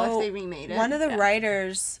 So, Now, if they remade it. one of the Yeah.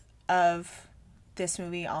 writers of this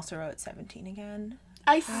movie also wrote 17 again.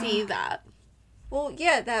 I see that. Well,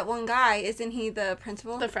 yeah, that one guy, isn't he the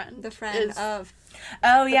principal? The friend The friend is- of...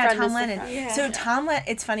 Oh, yeah, friend Tom is the Lennon. friend. Yeah. So Tom Lennon,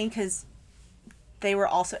 it's funny because they were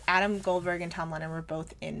also, Adam Goldberg and Tom Lennon were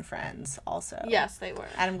both in Friends also. Yes, they were.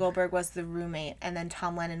 Adam Goldberg was the roommate, and then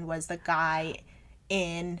Tom Lennon was the guy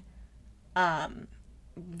in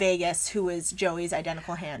Vegas who was Joey's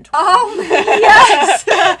identical hand twin. Oh, yes!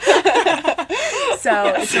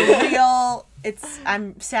 So it's a real,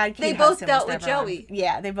 I'm sad Kate They both Hudson dealt was with never on- Joey.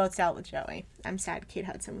 Yeah, they both dealt with Joey. I'm sad Kate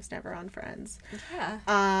Hudson was never on Friends.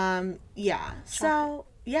 Yeah. Yeah. So,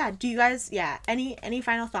 yeah, do you guys, any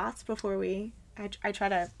final thoughts before I try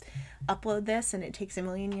to upload this and it takes a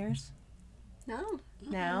million years? No.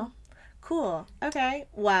 No? Cool. Okay.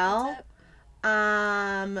 Well,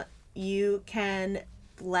 you can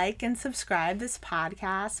like and subscribe this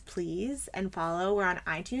podcast, please, and follow. We're on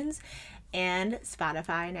iTunes and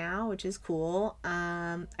Spotify now, which is cool.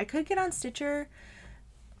 I could get on Stitcher,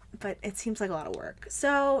 but it seems like a lot of work.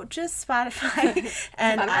 So just Spotify and Spotify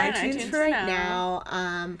and iTunes iTunes for right for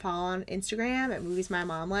now. Follow on Instagram at Movies My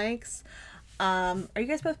Mom Likes. Are you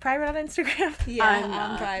guys both private on Instagram? Yeah, I'm I'm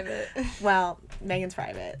not. private. Well, Megan's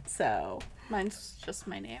private, so Mine's just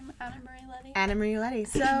my name, Anna Marie Letty. Anna Marie Letty.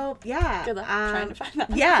 So yeah. Good luck trying to find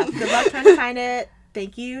that. Yeah, good luck trying to find it.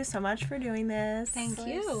 Thank you so much for doing this. Thank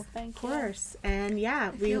you. Thank Of course. And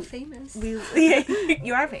yeah, I feel famous. you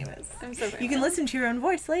are famous. I'm so famous. You can listen to your own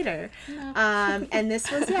voice later. And this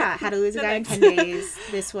was How to Lose a Guy in 10 Days.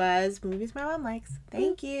 This was Movies My Mom Likes.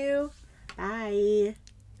 Thank you. Bye.